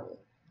terrible.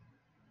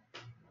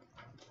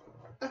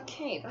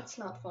 Okay, that's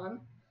not fun.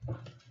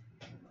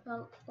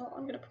 Well,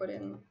 I'm gonna put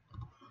in...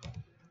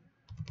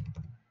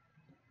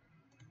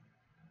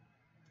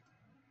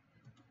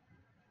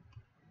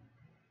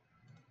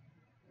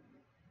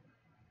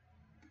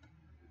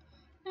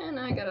 And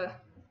I gotta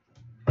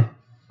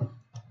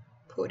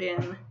put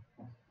in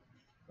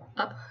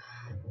up.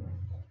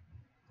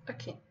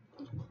 Okay.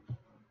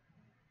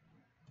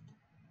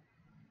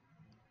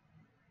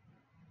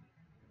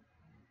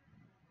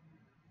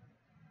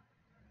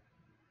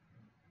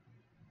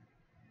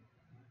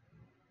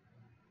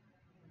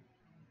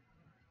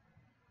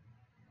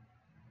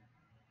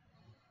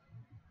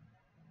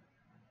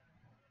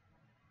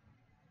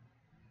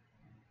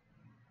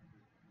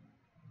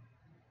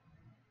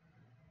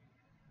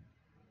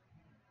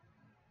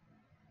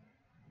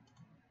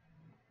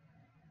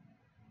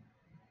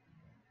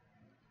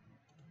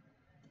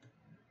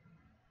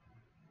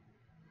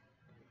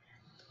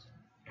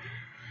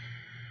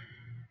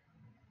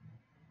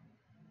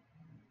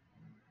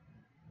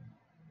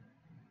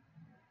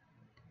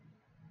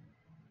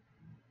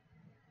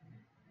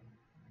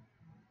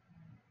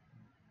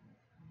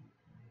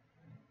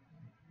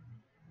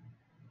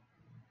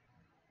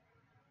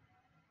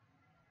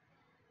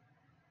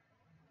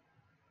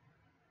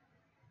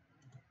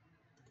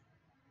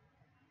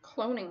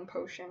 Cloning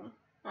potion.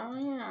 Oh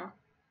yeah.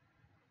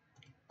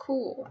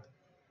 Cool.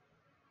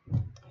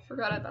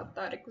 Forgot about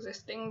that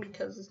existing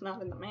because it's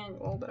not in the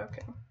manual, but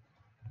okay.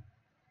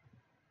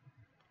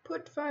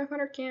 Put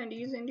 500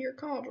 candies into your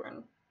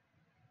cauldron.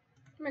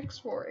 Mix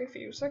for a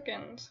few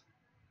seconds.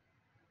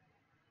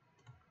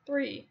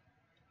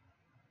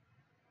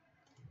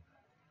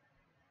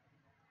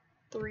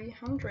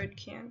 300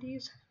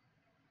 candies.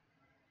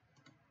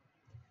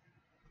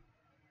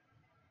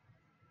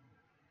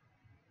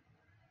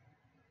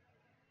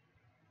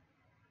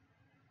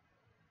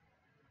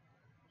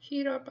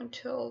 Heat up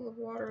until the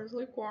water is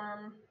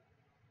lukewarm.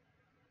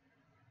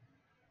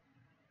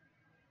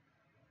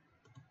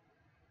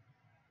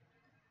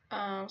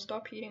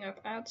 Stop heating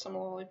up, add some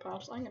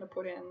lollipops. I'm gonna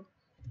put in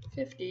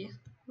 50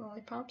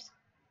 lollipops.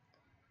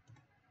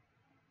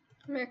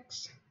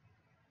 Mix.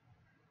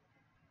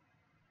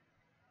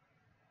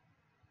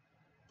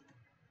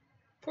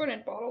 Put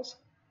in bottles.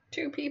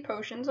 2 pea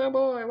potions. Oh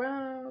boy,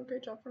 wow,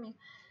 great job for me.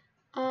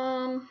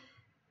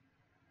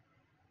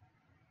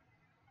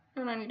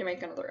 I need to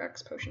make another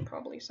X potion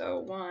probably, so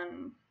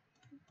 1.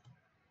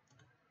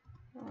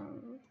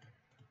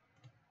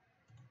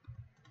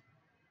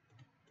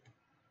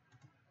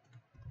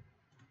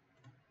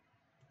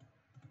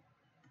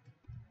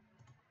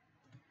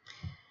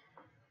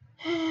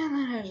 And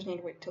then I just need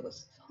to wait till this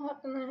is hot,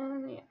 and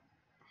then, yeah.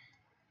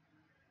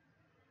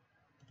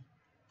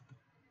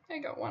 There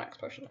you go, 1 X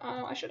potion.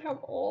 I should have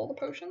all the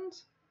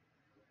potions.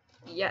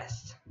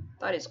 Yes,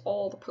 that is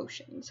all the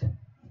potions.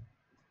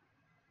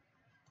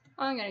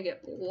 I'm gonna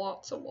get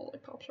lots of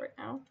lollipops right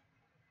now.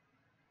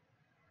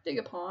 Dig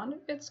a pond.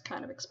 It's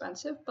kind of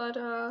expensive, but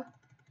I'll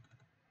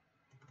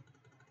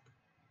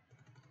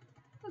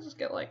just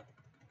get like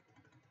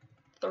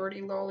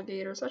 30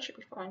 lolligators. That should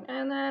be fine.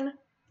 And then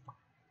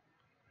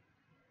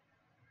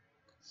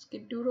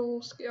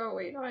skidoodle. Oh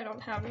wait, I don't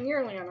have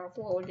nearly enough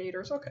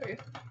lolligators. Okay.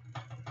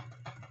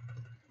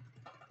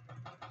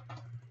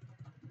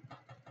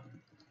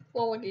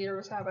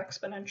 Lolligators have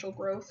exponential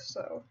growth,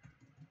 so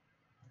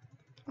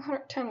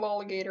 110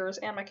 lolligators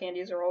and my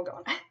candies are all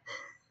gone.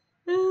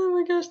 Oh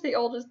my gosh, they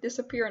all just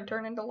disappear and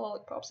turn into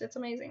lollipops. It's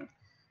amazing.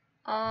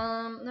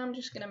 Now I'm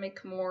just gonna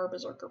make more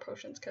berserker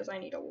potions because I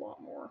need a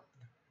lot more.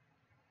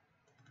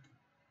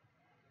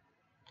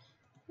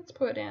 Let's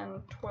put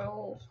in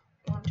 12.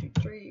 1, 2,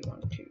 3,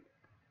 1, 2.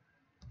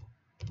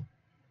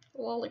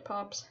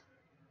 Lollipops.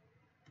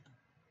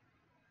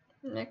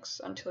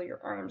 Mix until your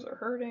arms are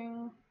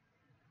hurting.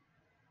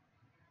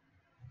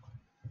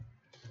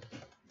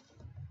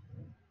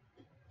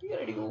 You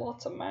gotta do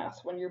lots of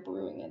math when you're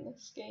brewing in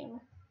this game.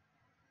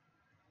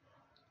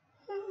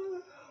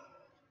 There's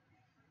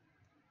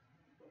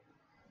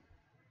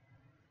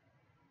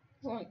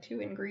only 2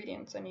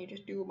 ingredients and you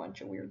just do a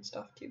bunch of weird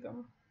stuff to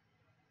them.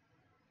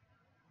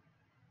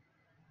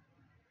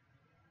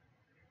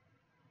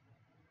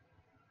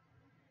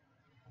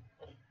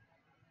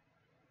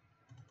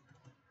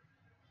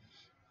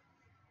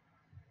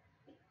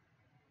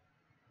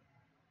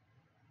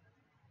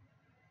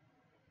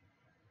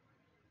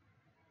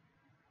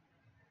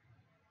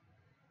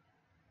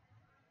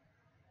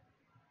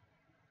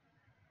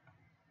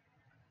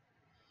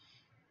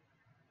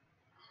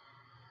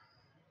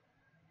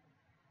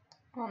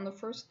 On the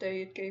first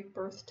day it gave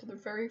birth to the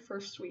very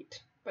first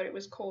sweet, but it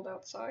was cold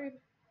outside.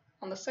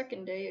 On the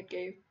second day it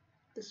gave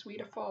the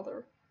sweet a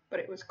father, but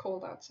it was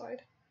cold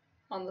outside.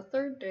 On the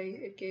third day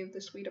it gave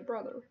the sweet a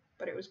brother,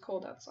 but it was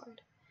cold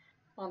outside.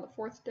 On the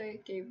fourth day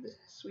it gave the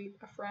sweet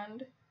a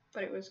friend,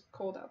 but it was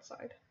cold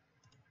outside.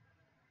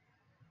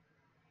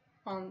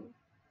 On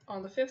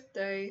the fifth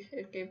day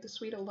it gave the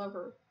sweet a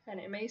lover, and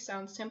it may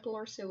sound simple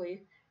or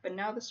silly, but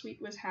now the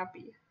sweet was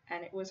happy,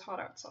 and it was hot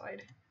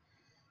outside.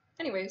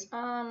 Anyways,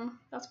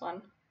 that's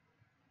fun.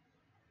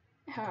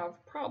 I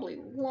have probably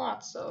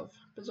lots of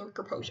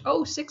berserker potions.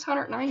 Oh,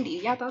 690.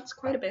 Yeah, that's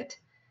quite a bit.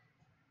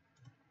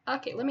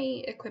 Okay, let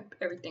me equip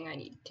everything I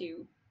need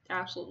to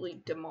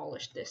absolutely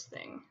demolish this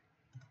thing.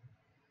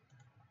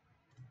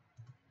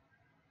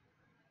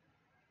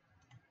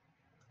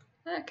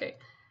 Okay,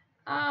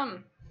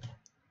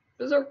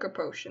 berserker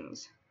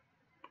potions.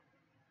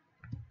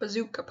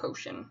 Bazooka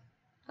potion,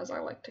 as I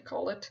like to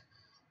call it.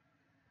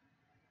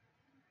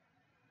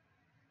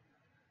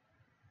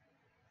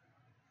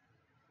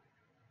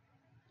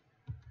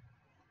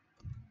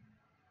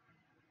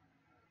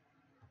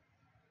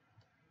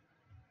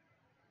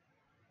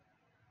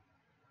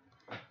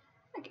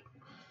 Okay.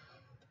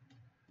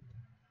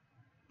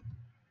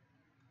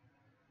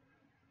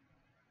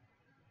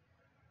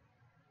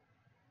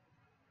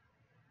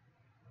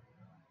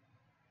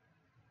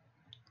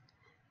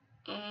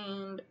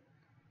 And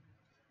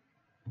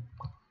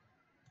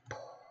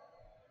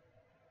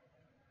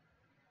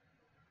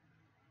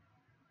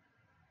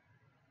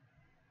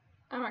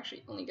I'm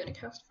actually only going to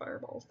cast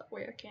fireballs, that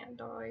way I can't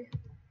die.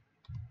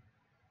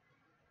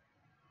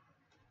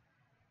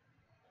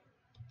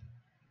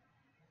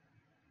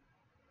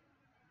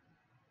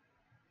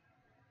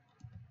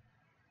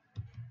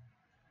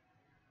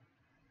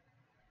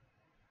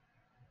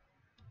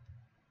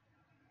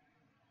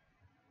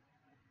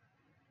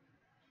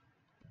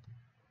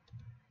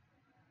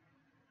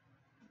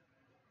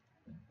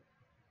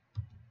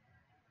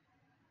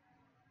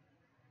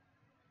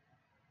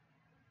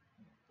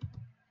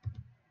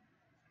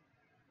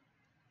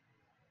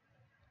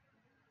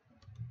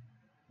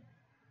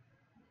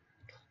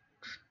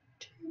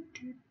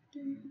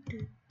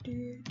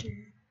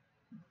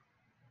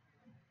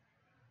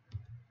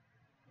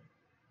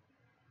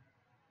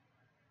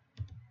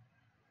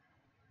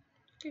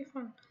 Okay,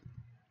 fine.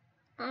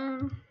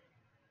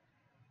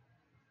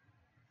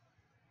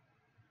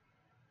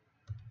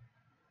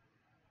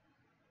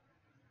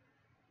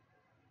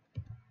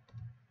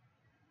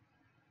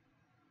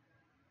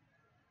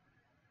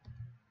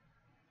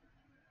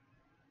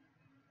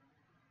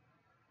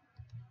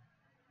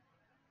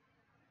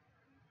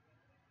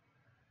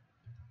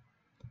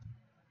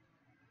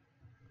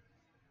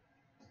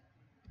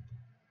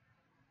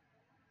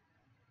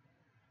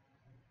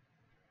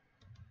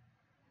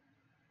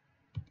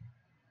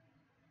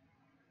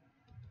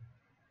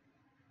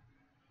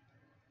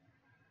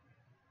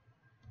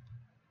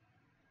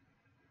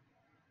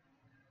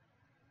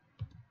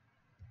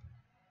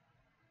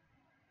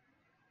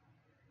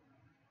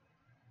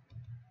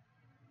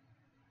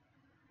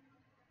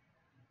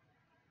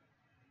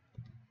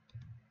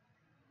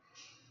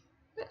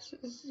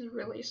 This is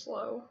really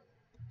slow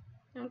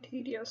and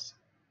tedious.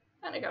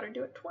 And I gotta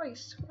do it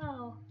twice.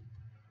 Wow.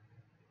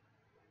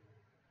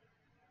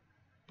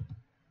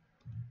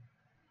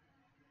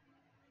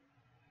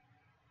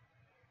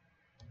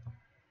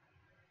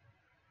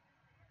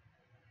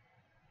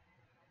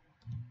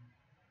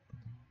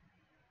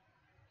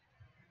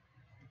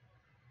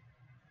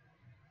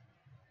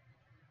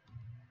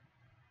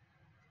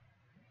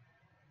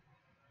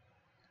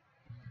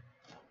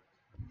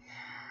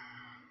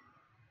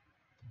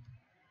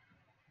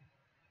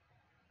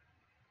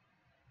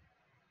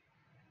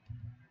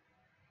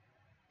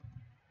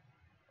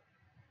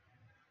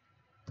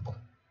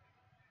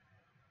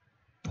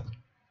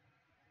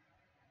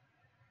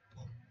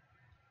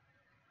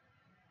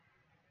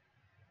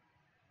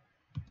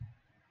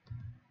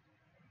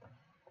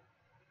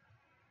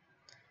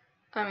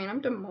 I mean,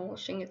 I'm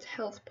demolishing its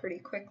health pretty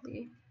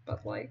quickly,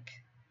 but like,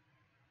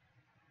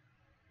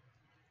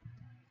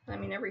 I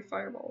mean, every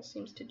fireball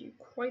seems to do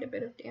quite a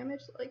bit of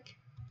damage, like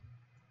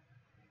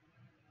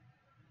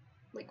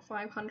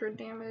 500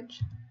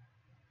 damage.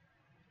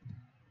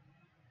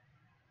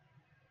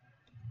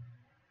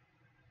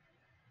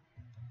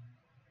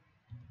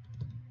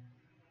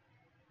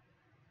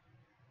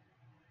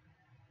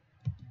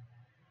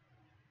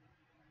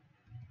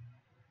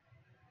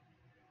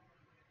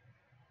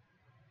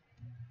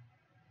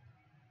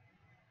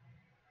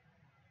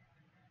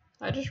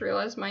 I just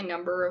realized my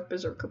number of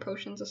Berserker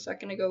potions a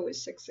second ago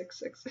was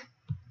 666.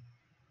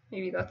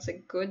 Maybe that's a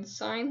good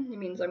sign. It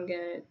means I'm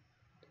gonna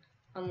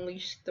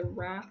unleash the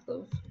wrath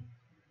of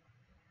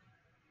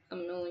a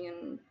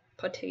million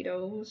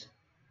potatoes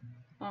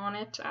on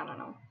it. I don't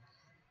know.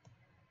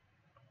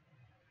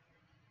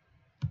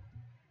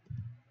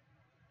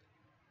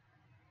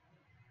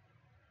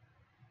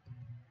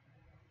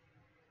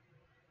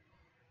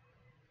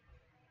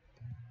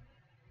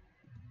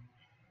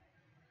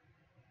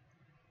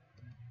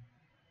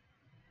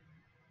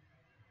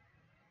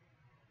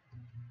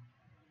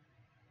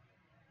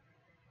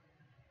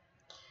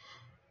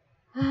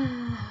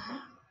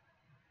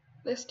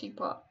 This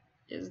teapot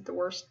is the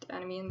worst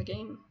enemy in the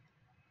game.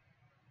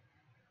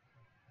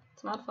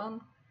 It's not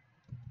fun.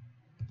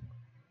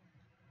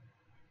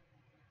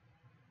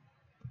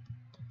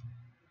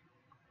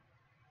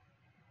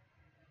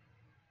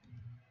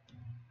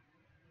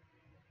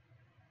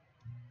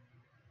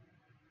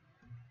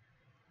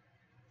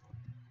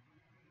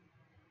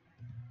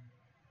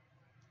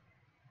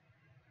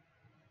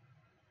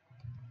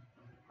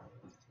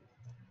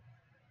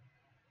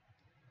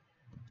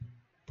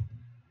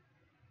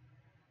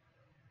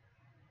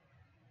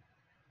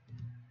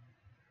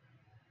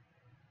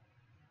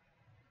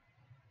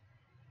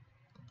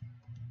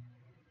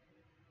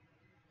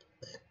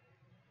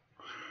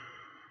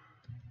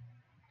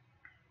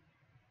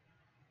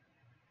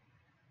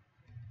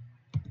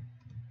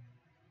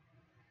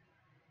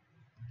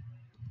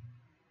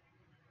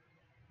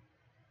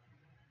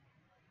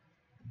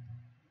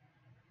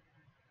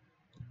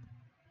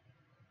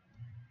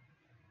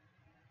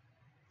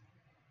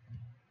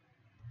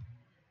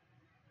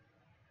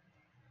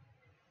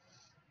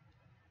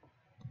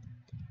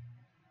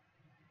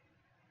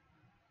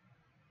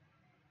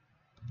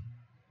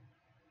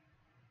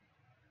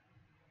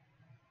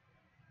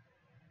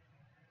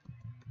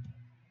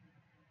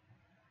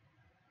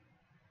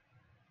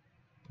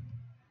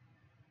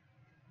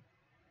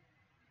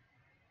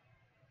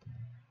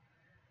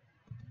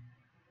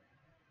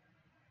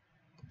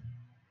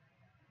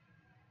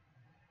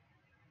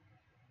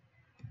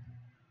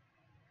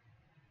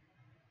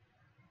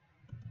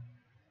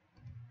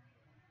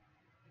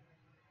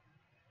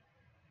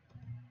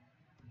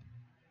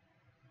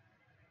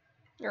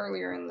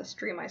 Earlier in the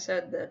stream I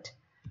said that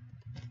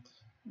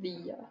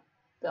the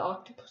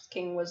Octopus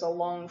King was a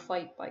long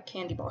fight by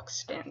Candy Box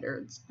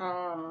standards.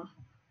 Yeah,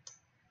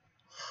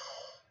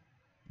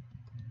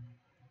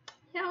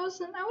 I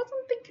wasn't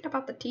thinking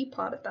about the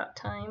teapot at that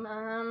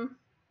time.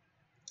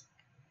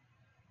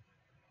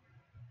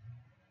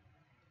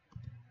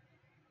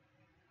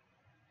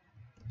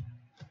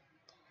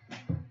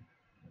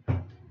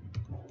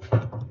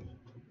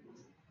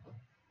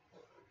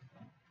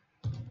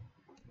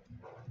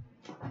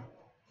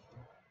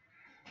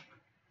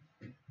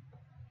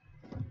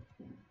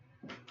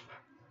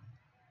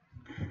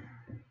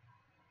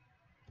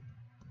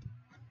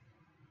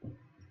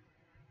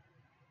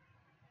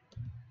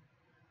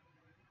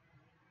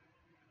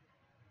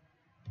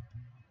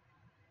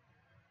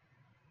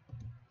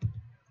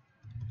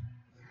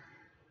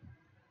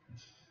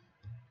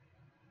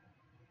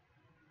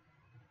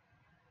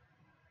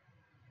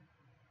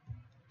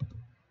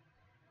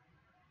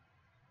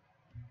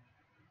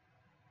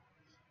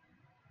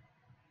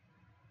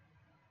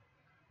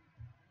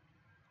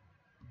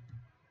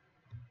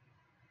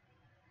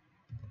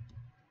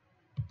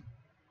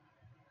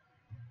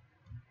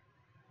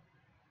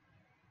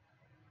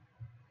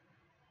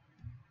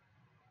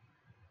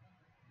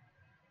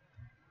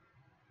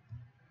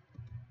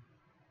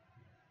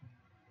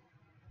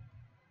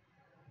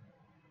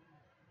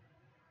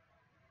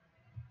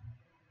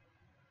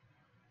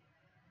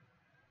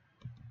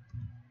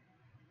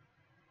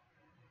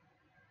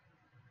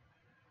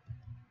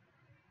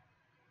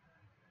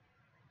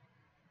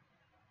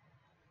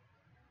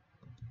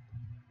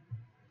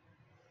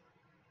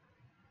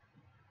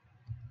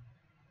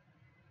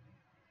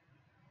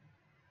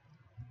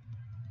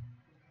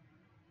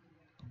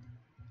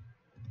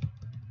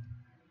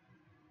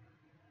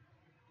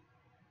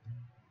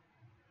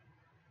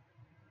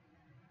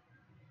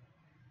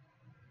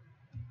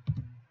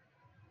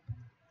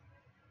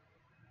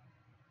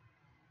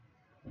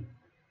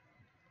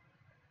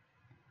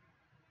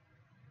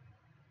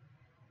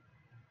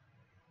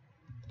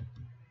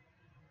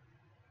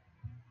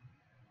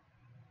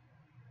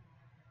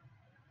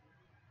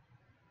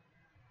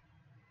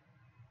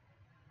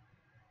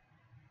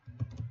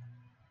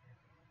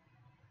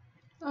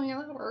 Oh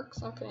yeah, that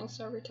works. Okay,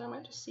 so every time I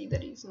just see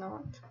that he's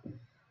not.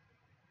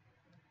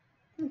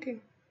 Okay.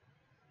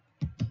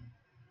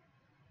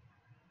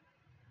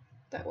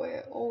 That way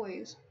I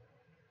always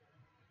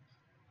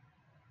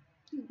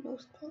do the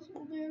most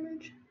possible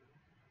damage.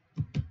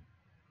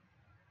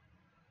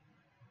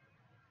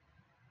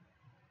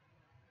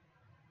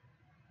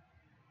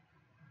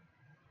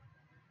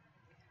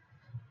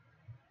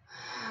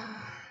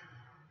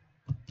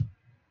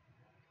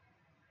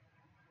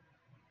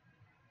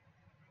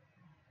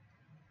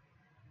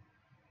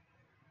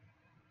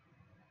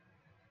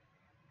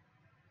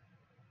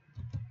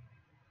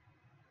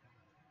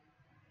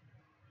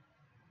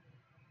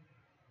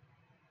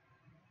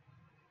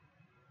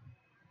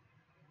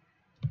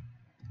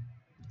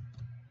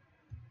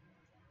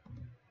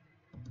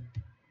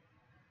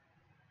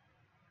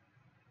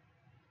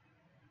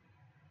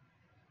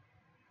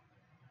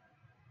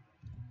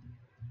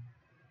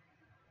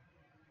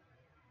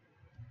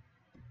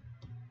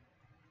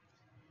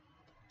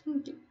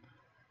 Okay.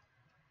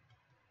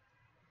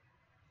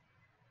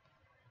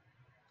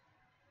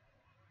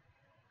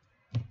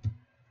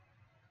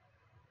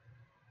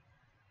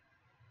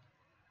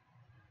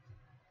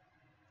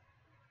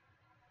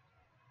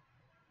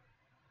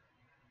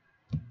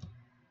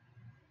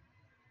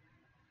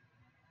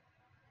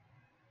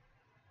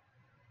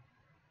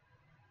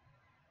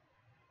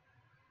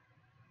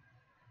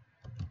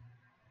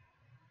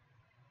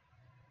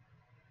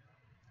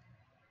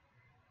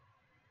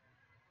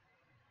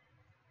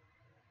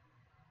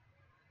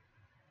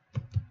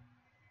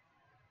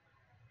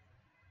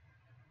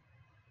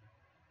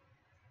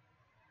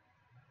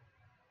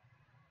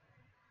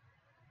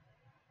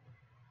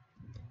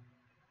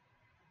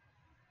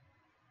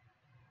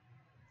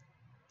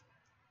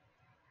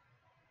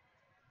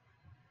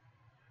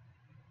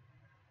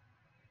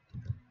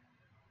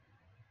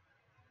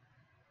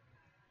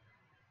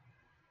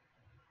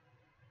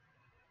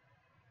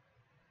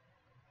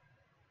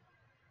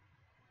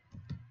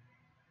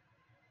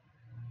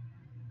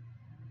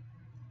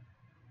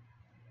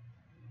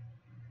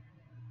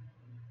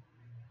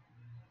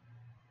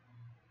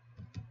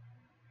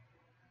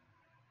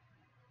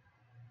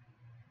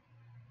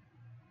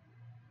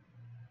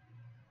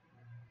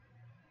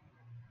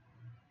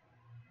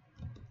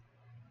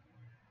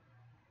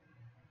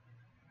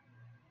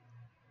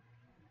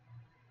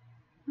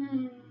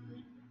 Hmm.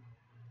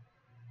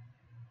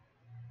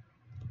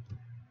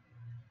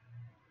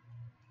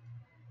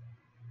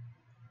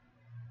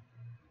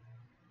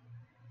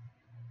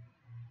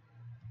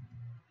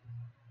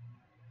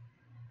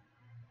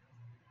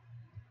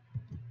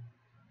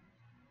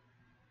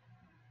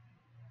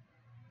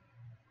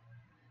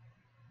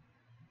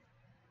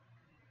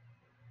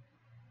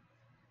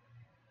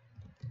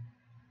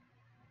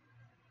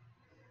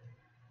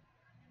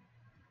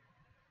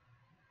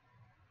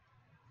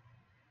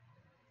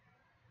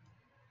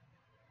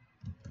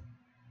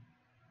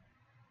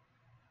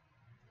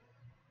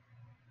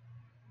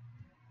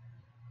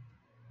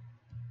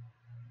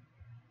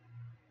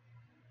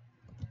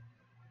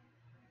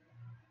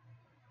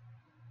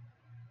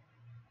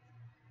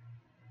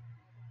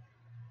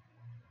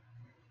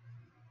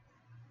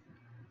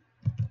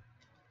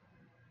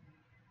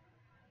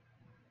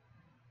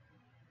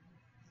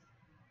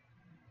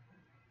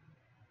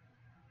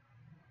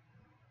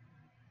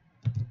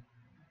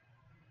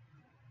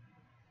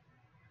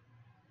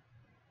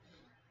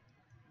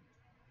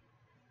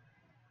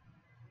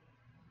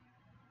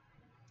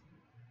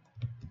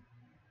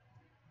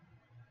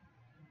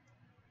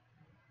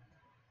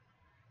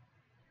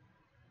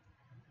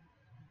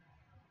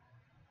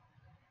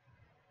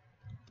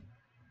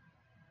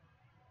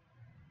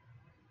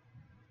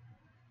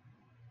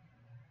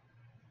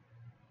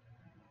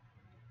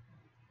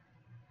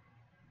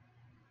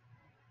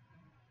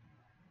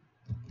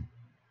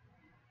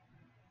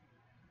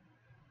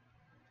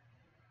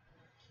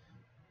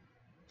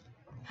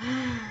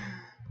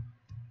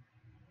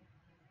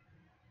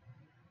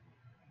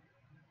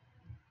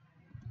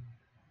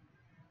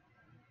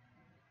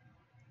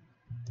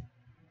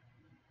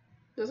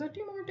 Does that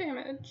do more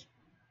damage?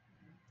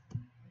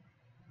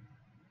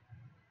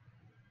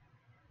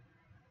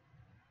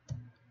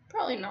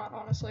 Probably not,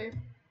 honestly.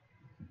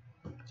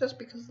 Just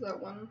because of that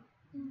one.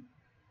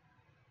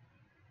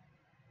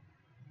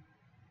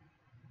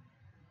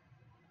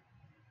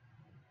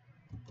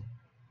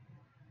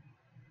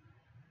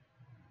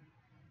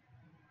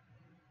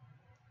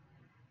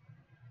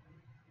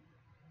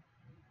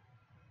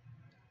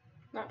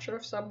 Not sure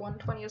if sub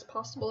 120 is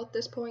possible at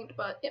this point,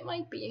 but it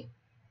might be.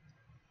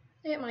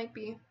 It might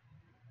be.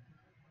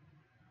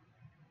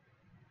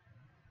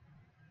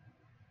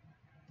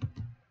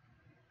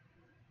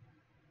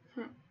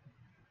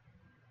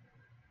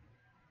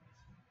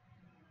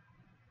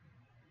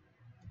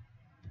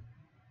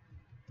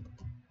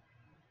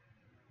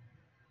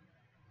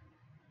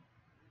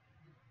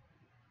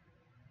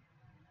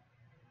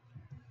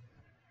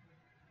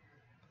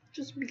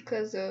 Just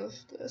because of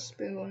the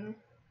spoon.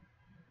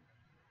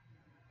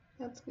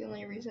 That's the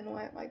only reason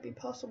why it might be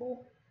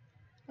possible.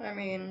 I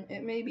mean,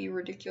 it may be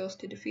ridiculous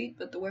to defeat,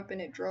 but the weapon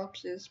it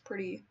drops is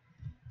pretty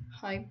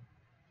high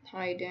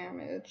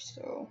damage,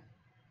 so...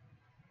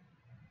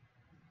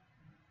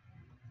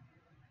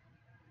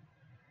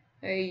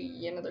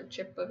 Hey, another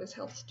chip of his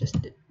health just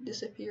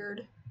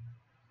disappeared.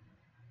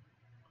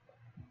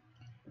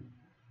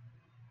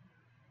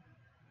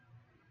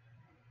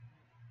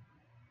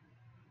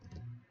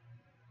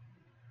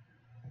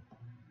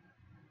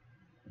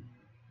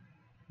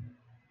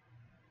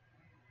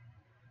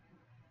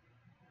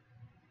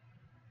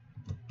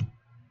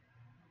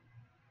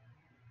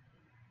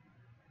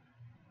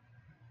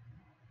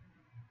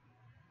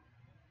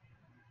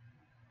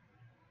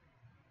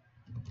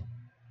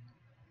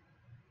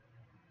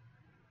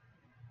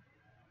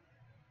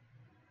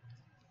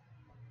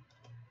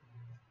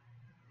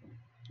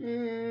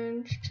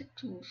 And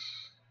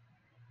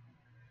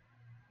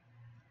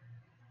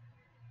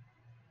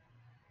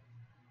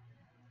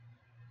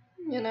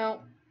you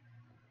know,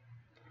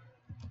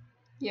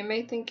 you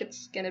may think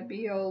it's gonna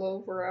be all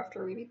over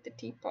after we beat the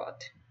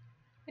teapot,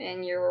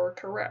 and you're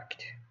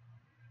correct.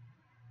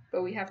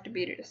 But we have to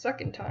beat it a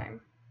second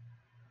time.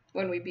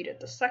 When we beat it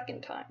the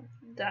second time,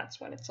 that's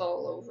when it's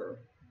all over.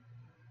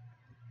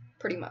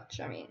 Pretty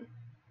much, I mean,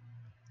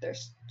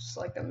 there's just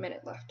like a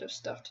minute left of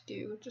stuff to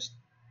do, just...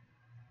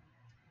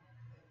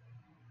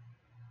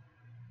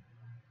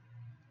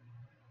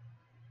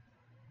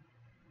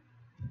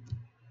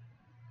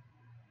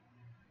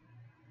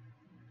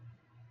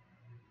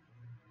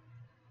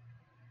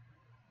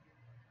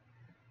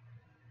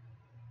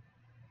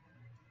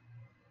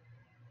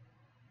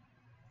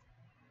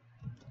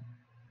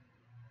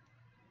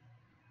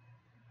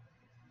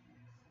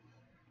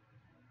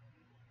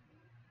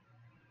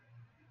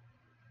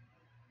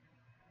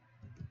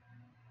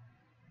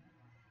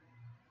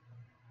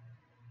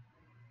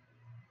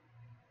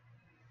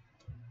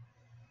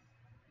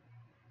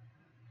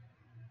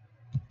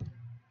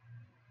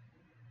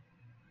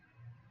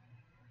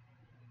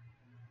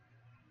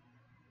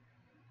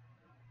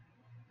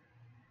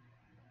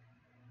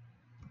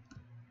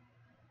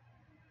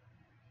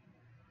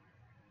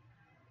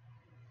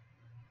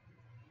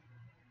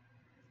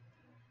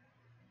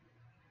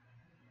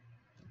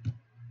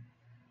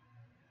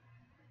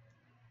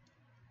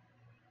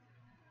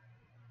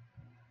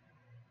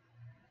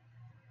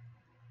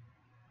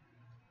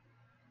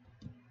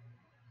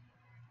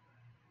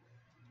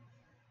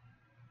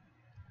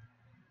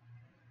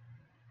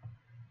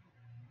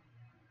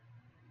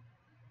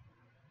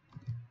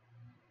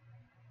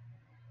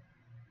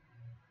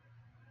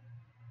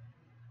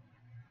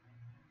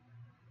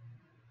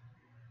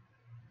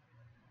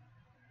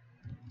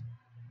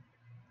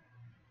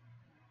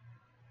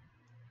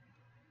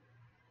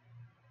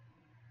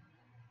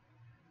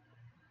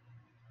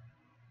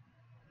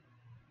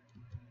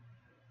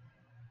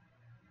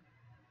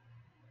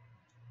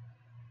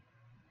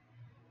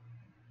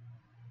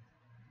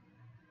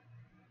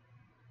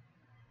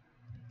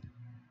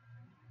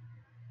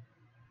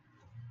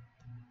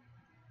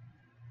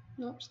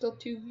 Nope, still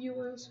 2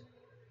 viewers.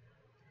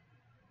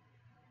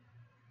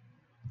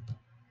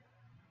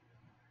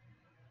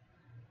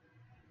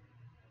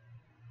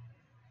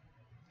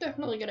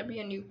 Definitely gonna be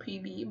a new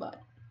PB, but...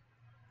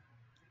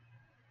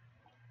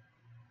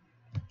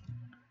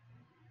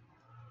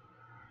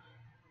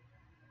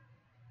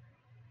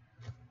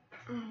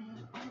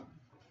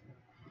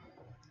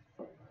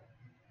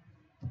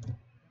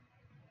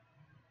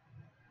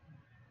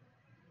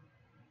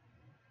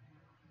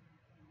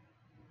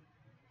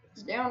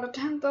 It's down to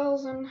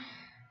 10,000.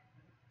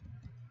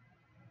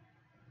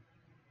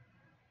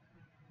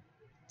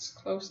 It's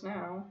close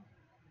now.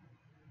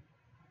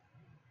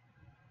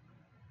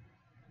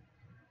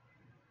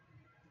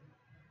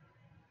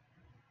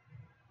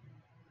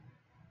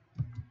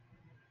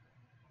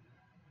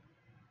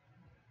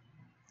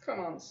 Come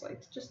on,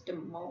 Scythe, just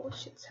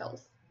demolish its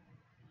health.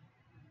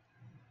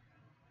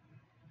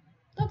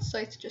 That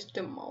Scythe just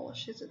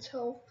demolishes its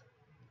health.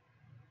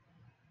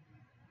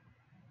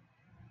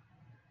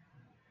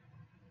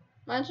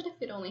 Imagine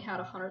if it only had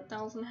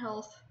 100,000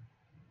 health.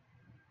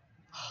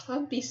 Oh,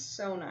 that'd be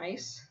so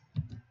nice.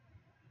 It'd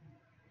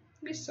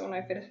be so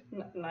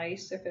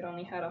nice if it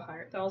only had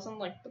 100,000.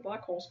 Like, the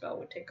black hole spell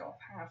would take off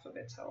half of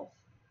its health.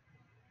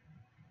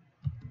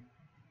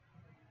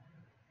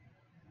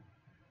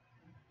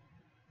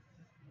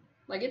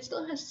 Like, it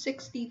still has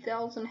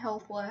 60,000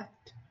 health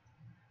left.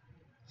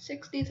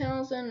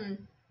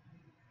 60,000.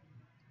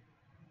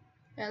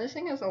 Yeah, this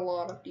thing has a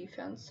lot of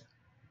defense.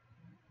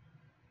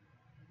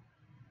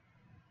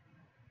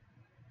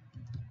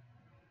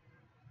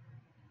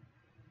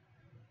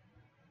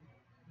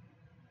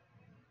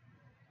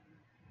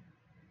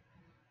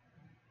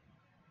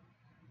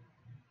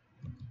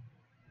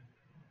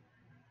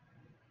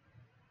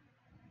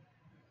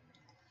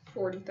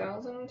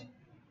 $40,000.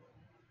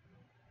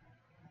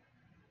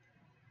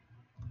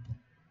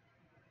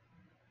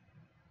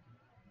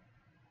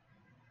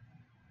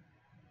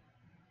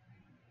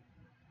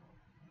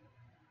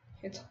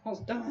 It's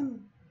almost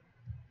done.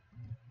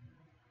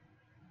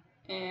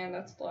 And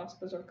that's the last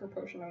Berserker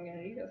potion I'm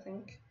gonna need, I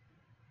think.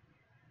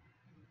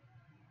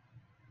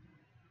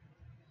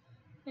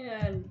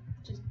 And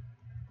just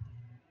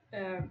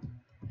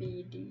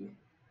BD.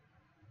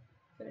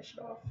 Finish it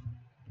off.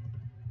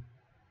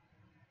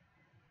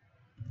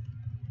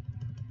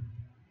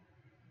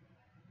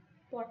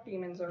 Black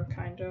demons are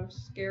kind of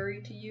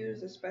scary to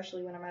use,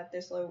 especially when I'm at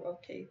this low.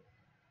 Okay,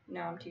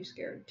 now I'm too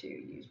scared to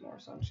use more,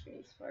 so I'm just gonna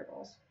use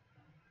fireballs.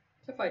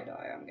 So if I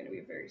die, I'm gonna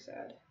be very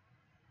sad.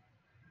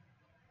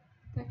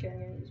 Okay, I'm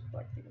gonna use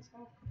black demons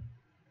now.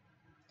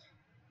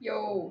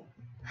 Yo,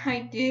 I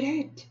did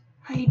it!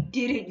 I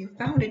did it! You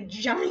found a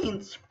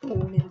giant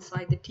spoon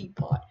inside the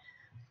teapot.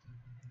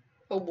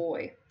 Oh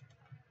boy.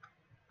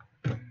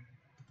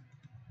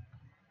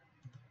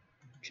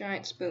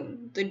 Giant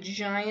spoon. The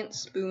giant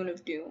spoon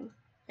of doom.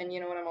 And you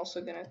know what? I'm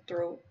also gonna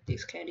throw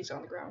these candies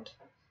on the ground.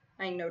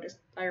 I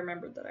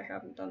remembered that I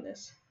hadn't done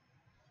this.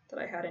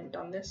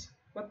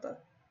 What the?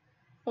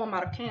 Oh, I'm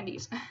out of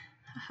candies.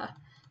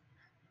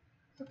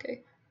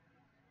 Okay.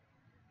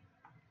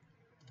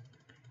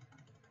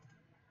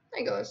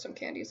 I go, there's some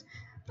candies.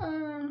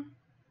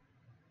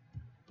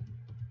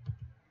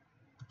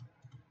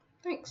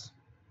 Thanks.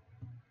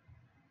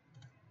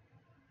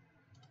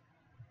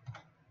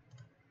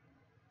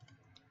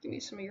 Give me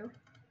some of your.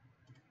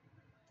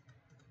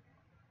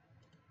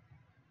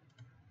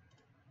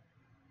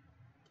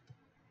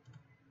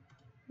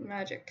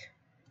 Magic.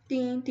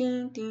 Ding,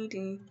 ding, ding,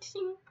 ding,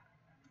 ding.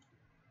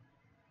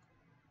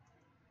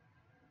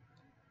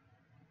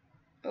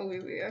 Oh,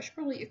 wait, I should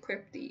probably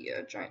equip the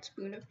giant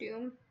spoon of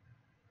doom.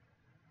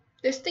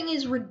 This thing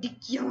is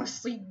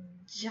ridiculously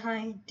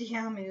giant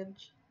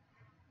damage.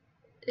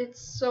 It's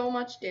so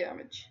much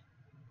damage.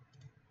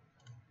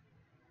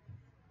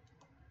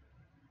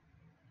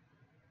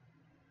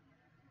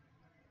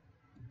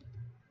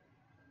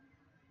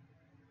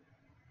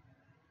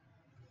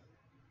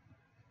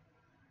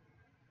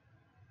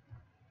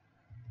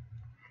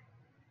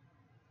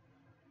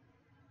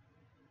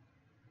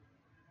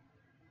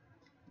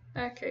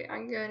 Okay,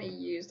 I'm gonna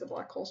use the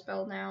black hole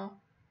spell now.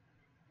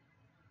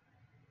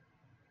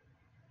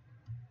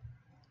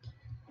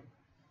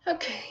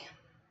 Okay.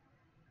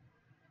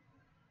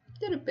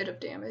 Did a bit of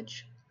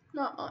damage.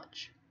 Not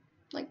much.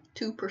 Like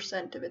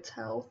 2% of its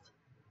health.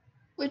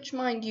 Which,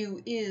 mind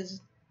you,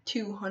 is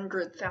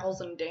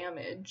 200,000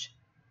 damage.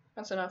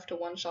 That's enough to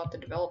one-shot the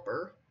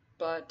developer,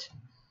 but...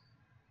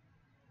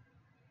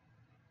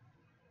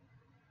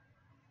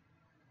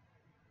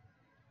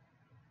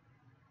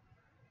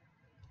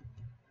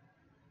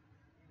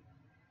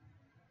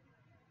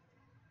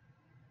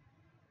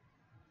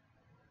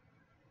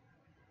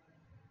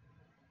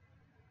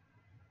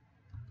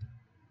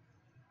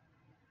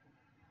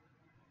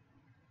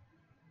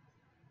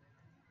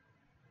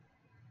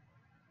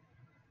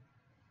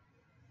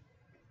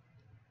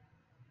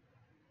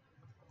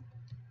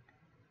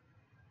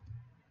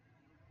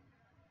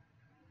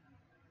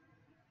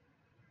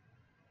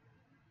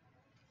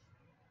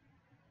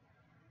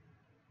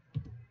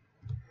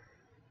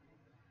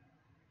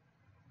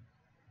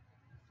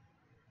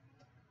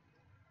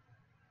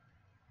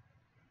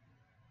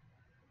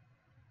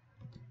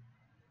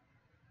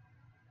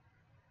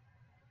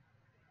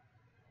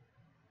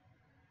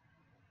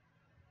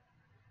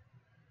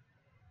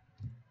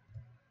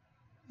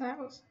 That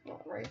was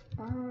not right.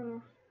 At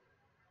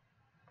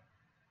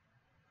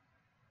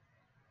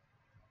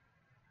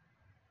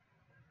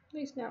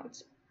least now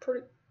it's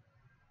pretty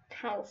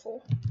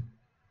powerful.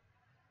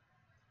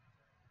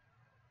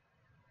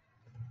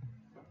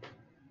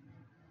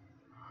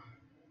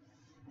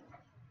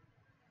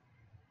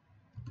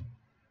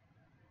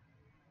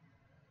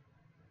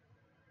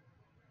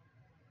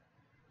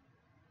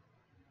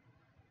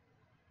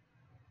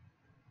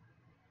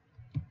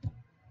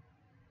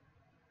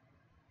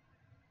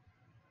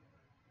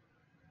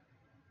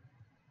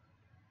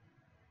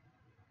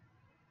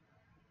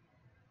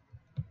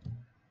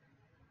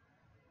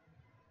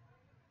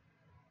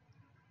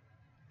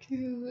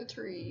 Two,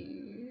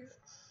 three,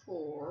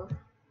 four.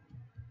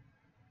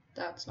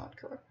 That's not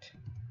correct.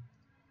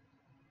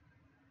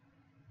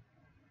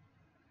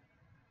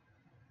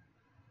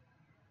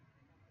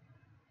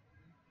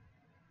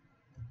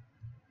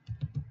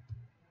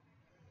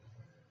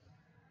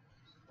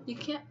 You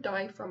can't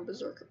die from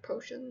berserker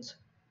potions.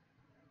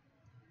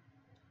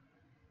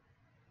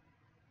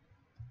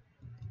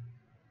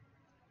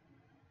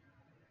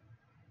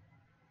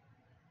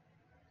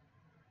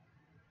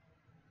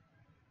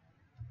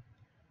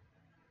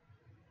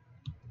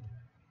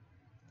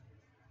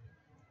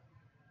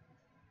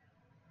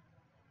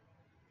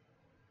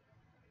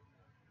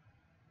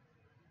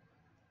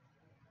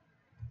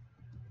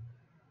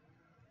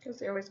 Because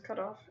they always cut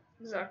off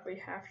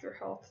exactly half your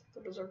health,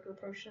 the berserker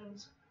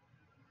potions.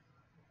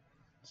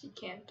 So you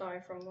can't die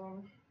from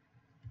them.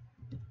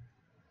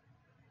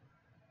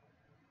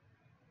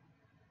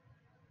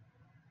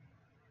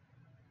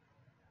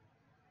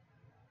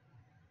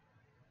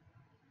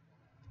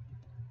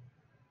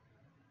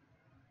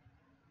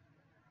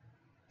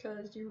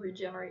 Because you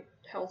regenerate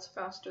health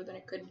faster than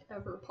it could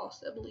ever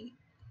possibly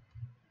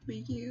be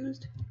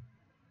used.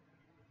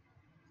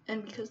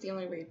 And because the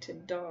only way to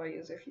die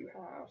is if you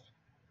have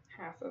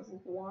half of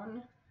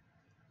one.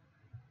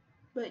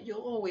 But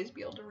you'll always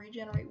be able to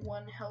regenerate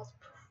 1 health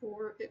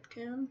before it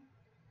can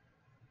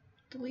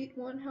delete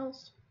 1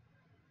 health.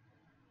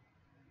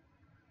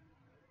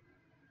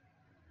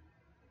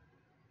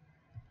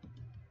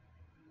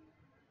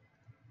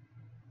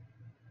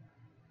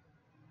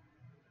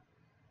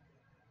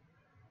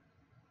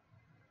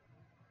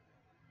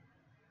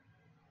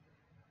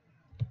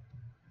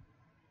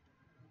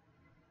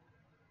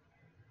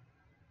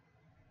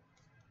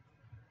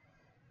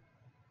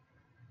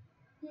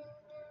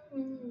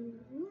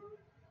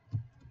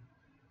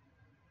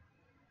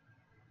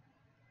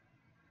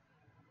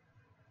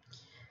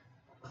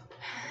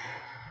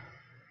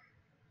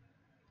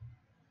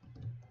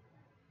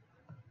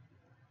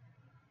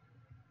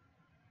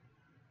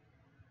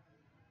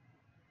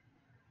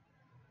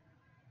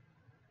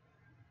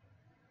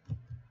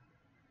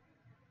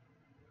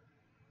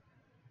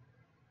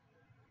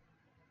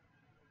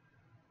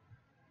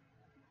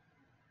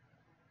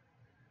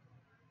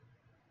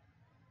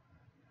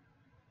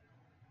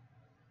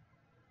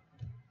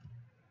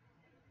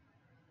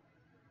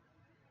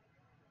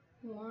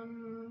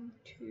 One,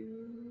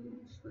 two,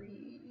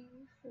 three,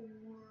 4,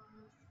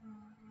 5,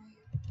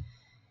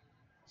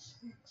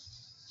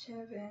 6,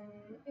 7,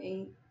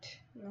 8,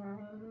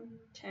 9,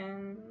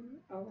 10,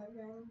 11,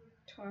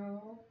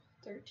 12,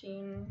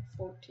 13,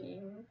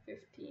 14,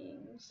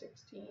 15,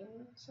 16,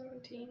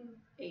 17,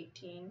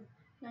 18,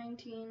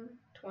 19,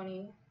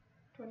 20,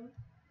 20.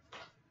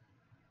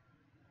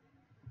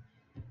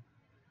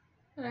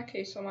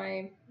 Okay, so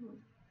I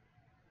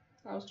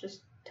was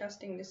just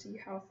testing to see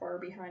how far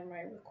behind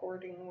my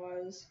recording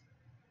was,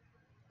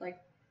 like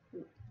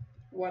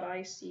what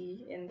I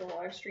see in the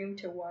live stream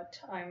to what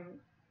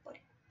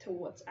to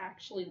what's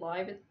actually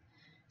live.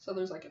 So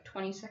there's like a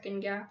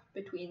 20-second gap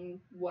between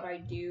what I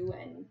do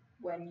and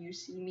when you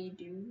see me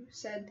do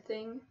said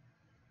thing.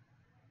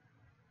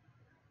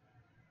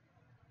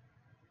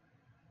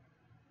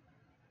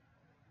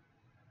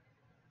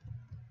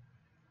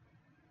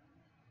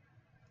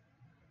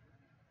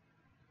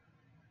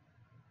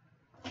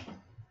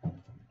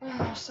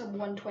 Sub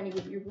 120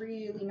 would be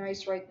really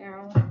nice right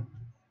now.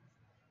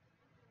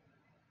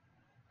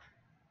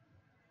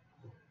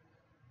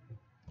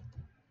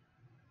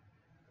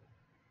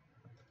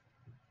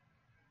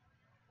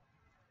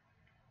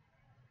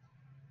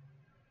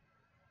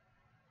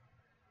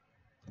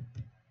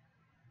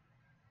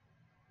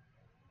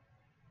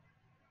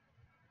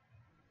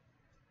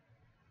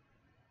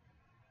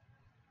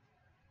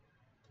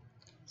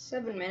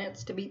 Seven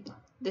minutes to beat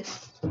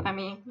this. I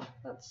mean,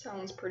 that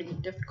sounds pretty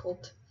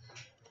difficult.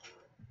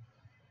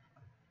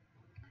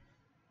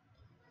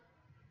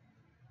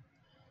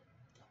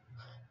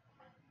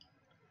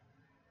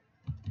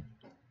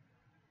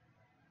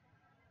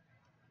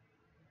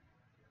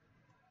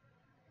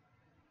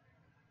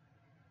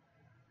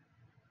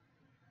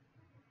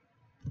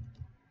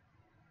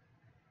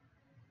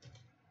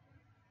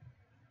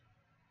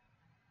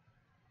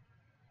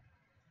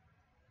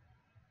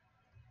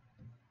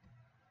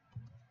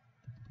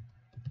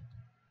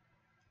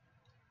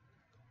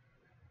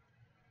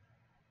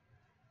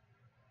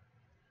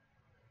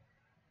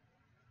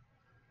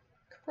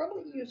 Could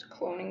probably use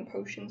cloning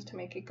potions to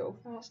make it go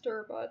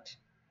faster, but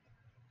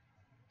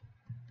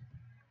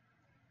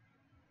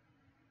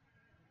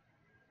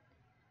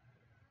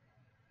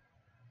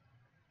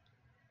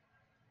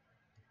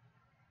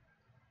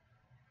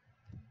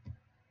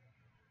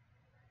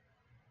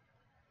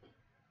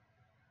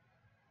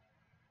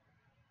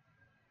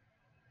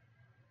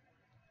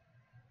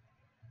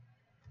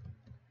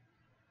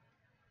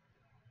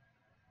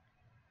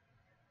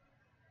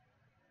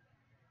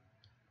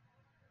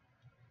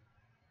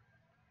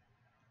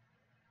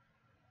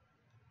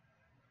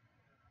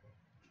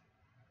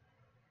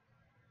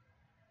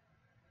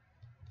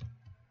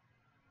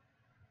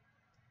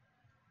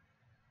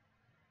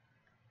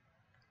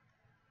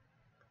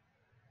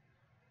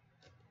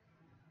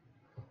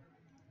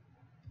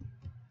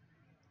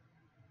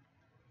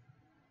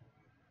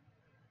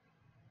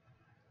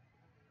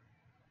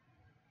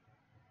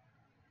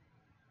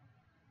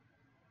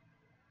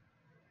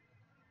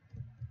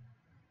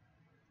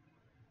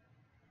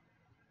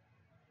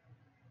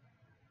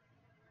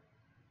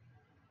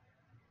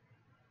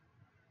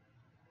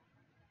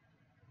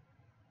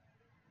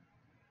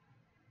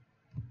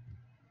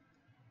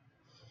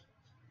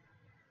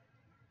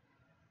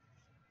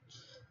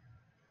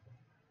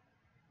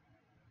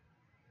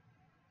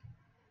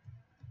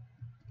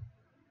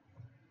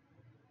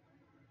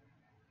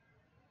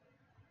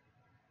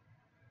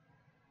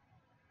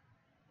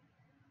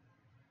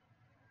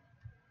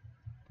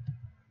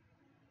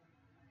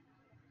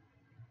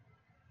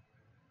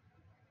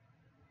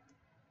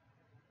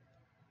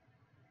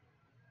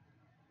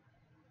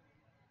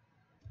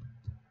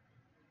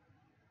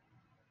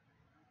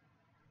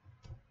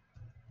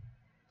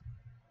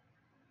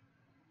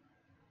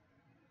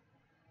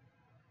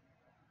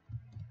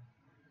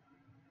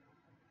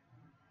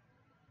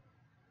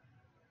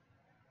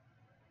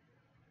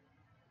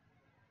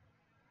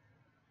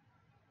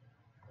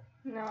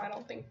no, I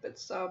don't think that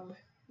sub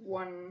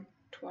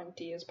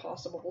 120 is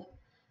possible.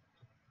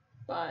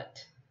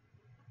 but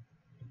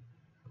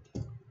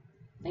I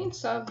think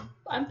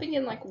I'm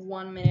thinking like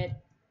 1 minute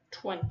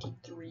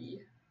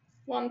 23.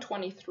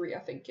 1:23 I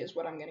think is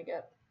what I'm gonna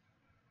get.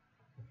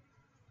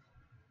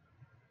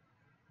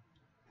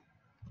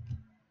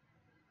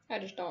 I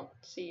just don't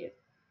see it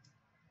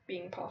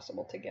being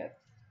possible to get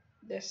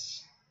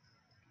this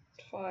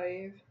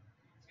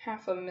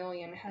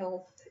 500,000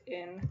 health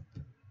in.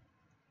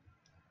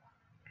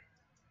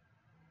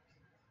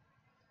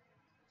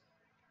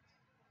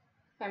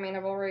 I mean,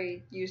 I've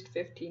already used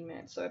 15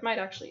 minutes, so it might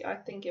actually, I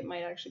think it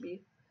might actually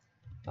be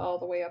all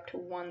the way up to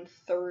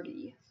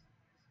 1:30.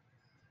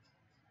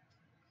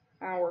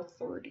 Hour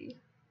 30.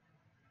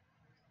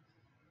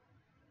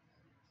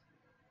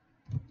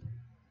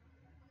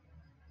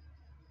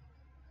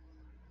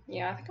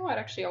 Yeah, I think I might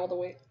actually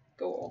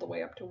go all the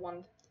way up to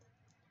 1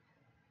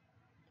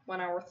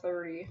 hour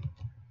 30.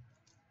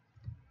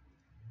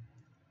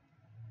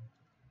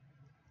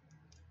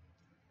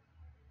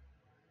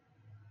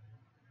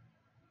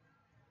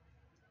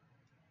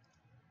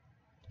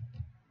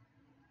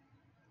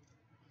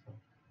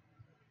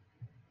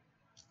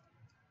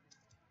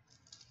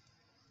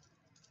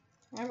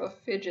 I have a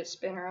fidget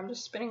spinner. I'm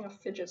just spinning a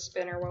fidget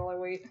spinner while I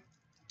wait.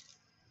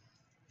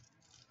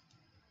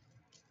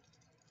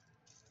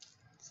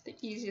 It's the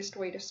easiest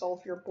way to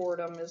solve your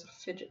boredom is a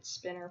fidget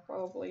spinner,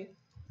 probably.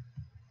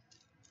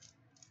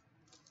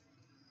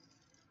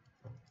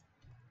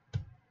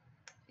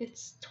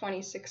 It's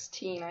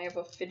 2016. I have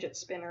a fidget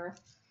spinner.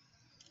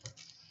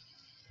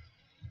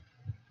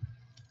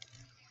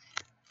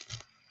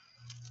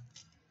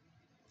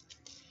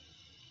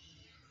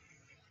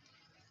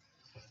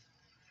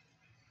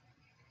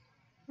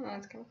 Oh,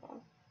 that's kind of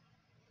fun.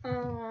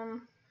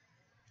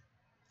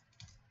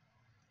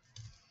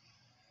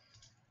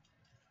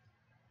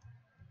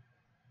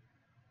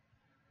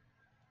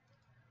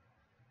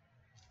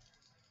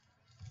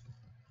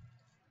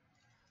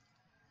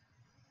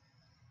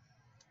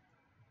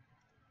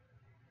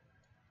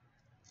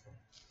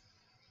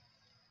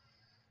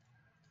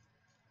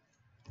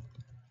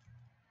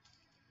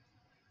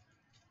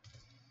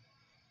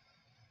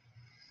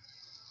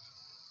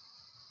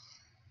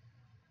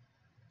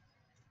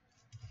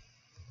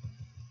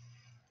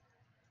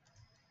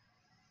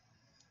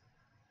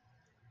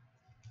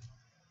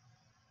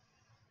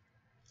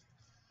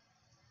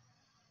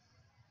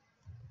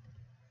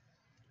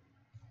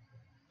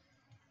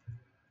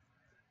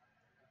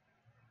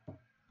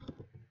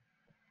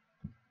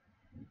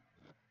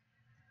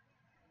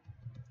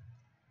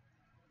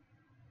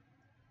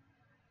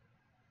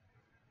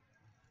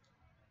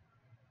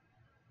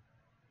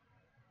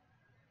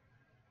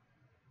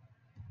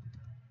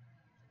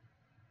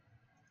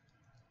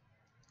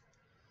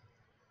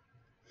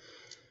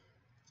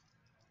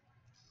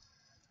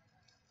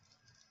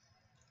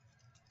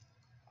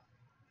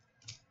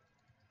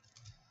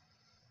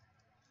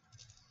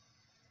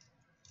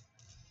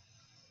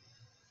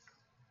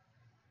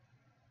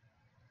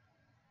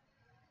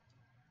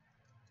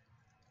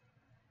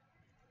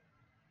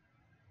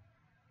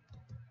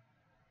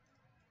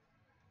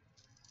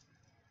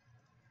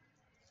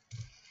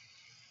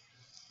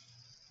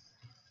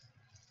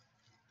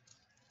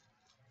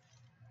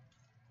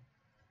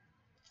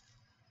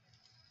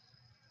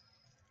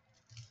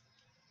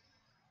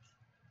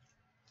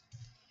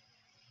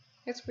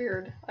 It's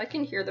weird. I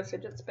can hear the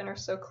fidget spinner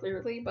so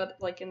clearly, but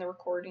like in the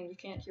recording you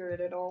can't hear it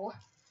at all.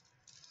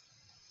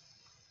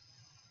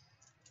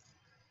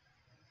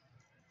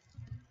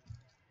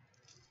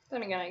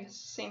 Then again,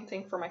 same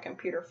thing for my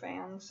computer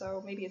fan,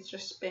 so maybe it's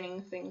just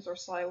spinning things are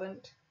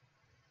silent.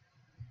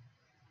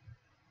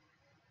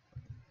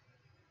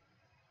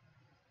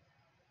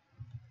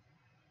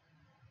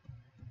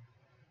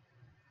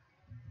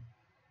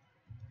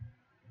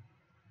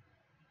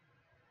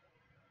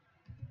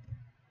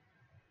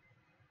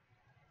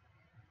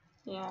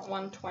 Yeah,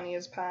 1:20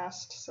 is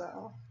passed,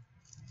 so.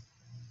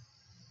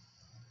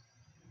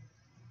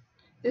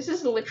 This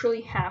is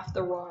literally half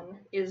the run,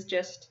 is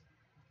just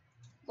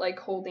like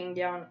holding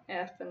down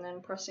F and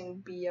then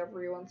pressing B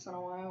every once in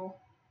a while.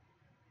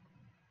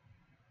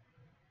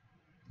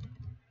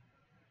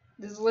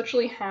 This is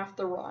literally half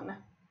the run,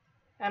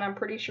 and I'm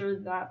pretty sure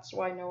that's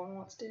why no one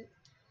wants to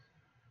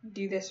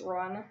do this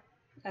run,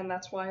 and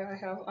that's why I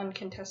have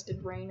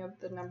uncontested reign of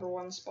the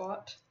 #1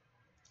 spot.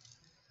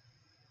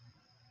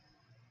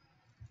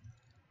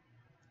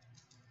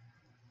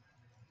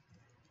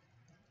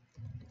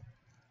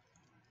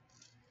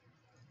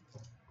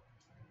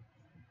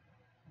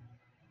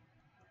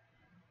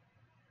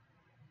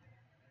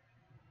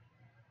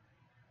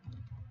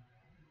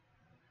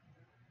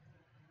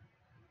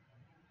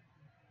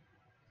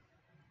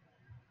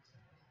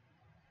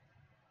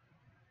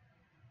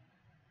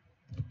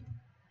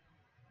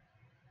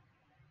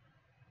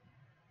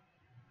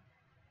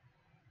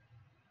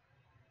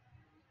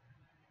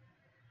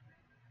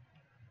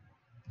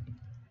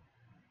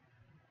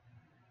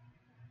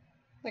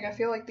 Like, I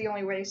feel like the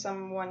only way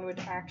someone would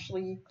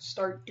actually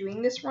start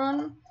doing this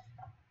run,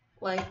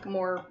 like,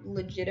 more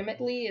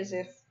legitimately, is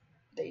if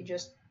they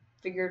just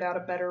figured out a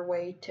better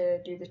way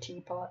to do the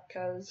teapot,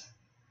 because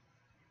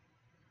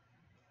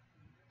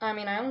I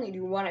mean, I only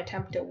do 1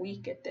 attempt a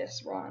week at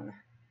this run,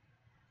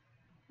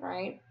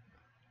 right?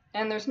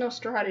 And there's no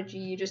strategy,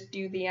 you just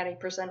do the any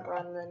percent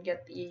run, then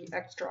get the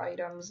extra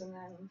items, and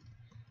then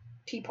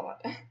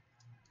teapot.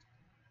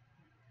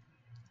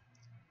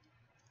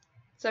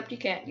 Except you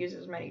can't use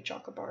as many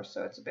chocolate bars,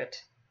 so it's a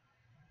bit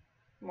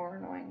more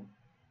annoying.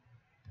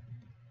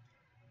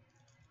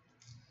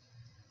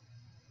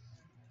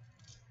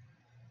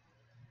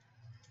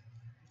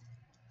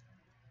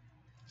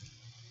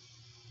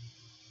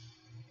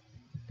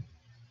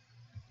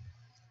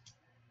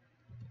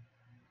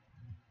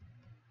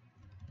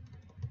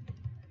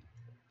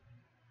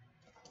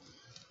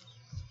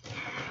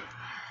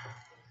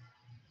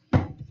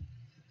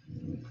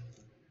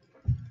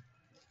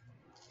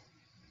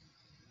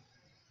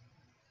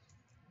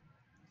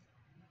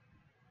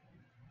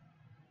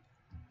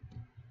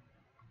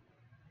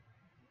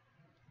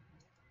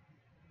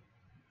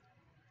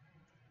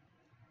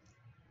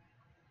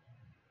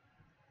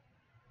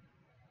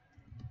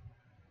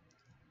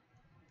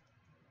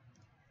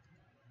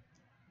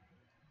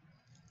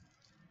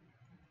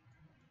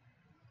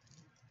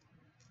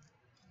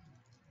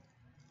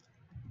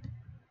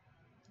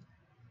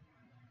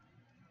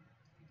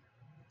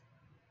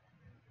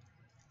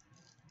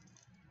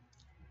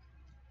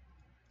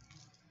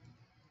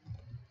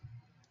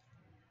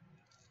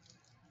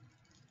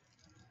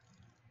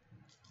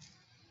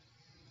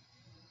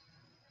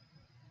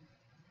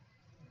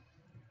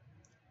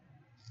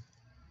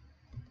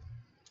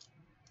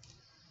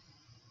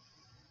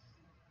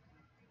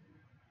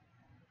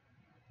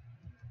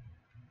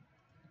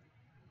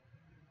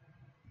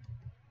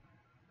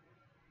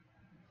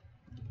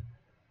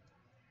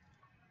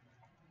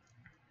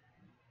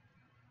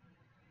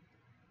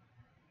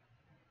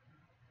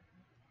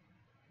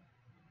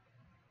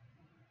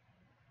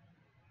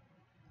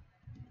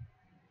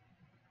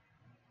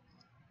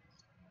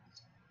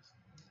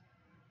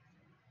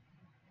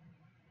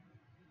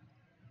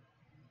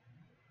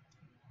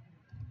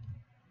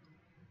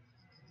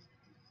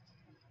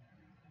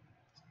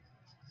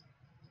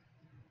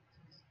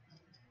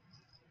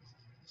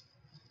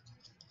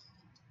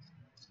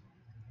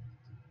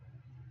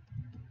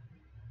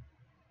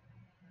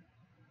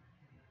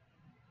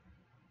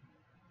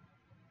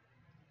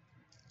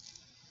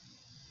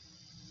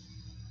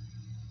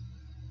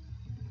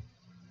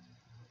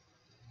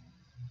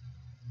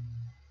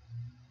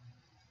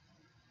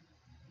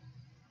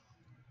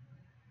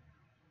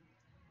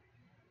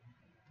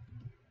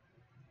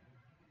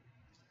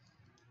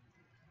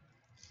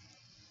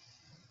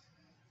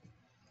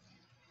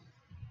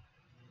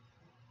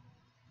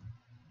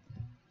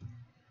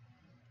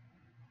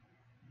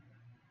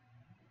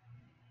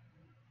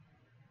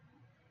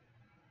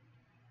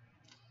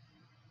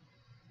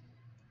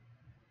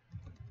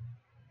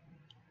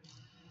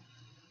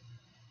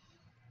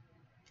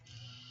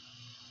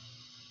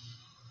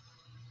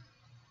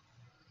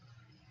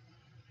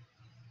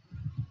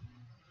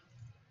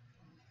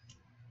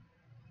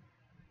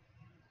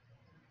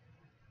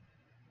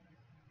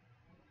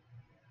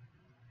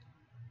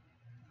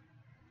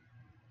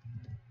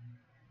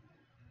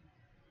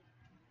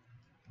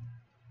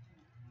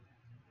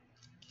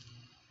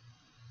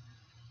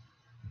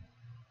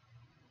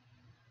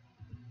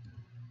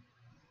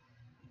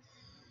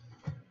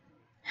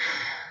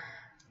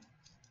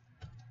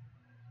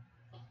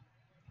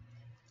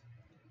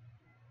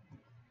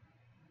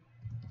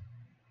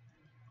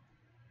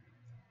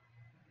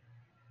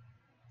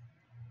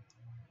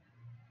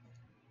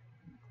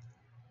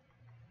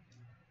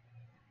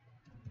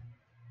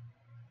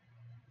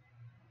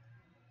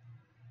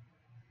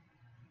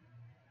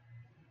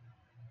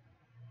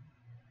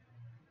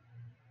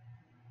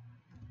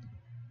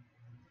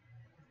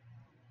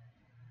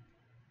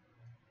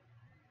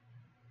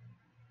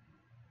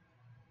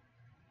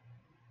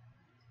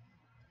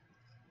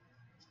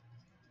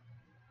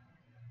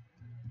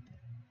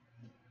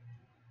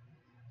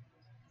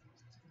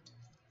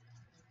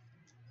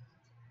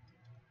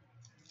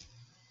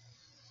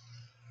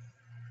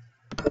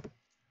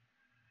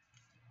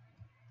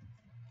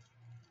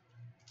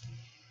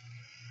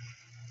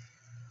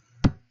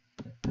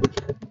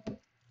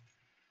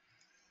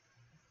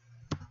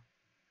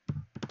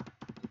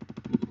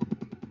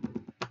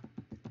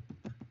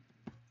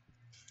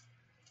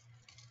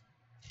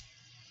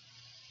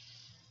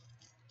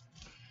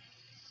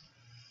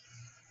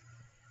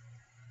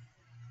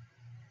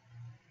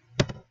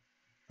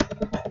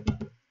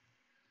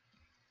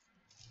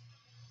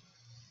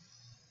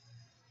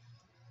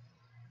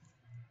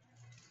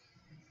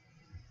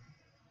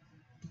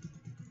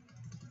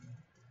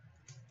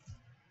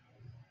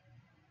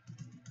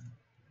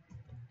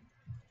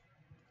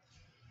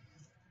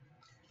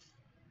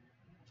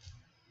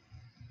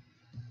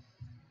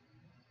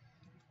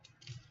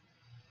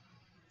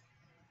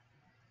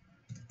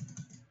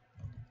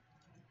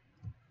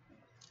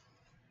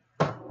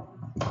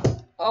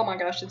 Oh my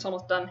gosh, it's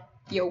almost done.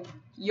 Yo,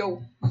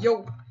 yo,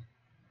 yo.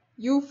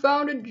 You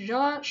found a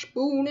giant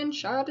spoon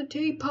inside the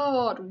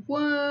teapot.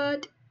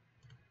 What?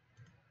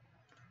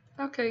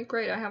 Okay,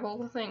 great, I have all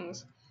the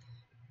things.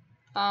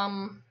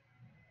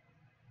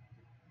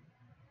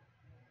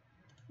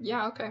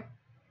 Yeah, okay.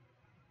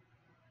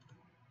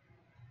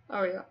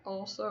 Oh yeah,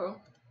 also.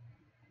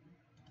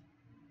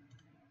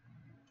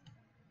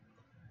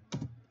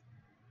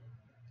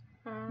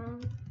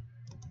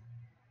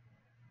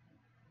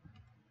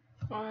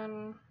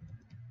 Fun.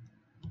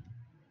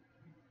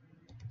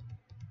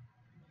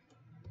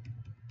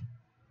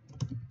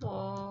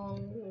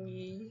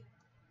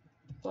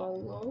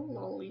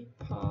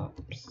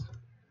 Lollipops.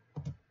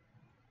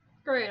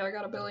 Great, I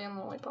got a billion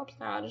lollipops.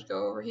 Now I just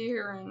go over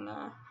here and,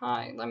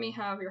 hi, let me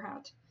have your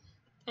hat.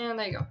 And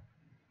there you go.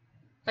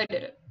 I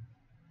did it.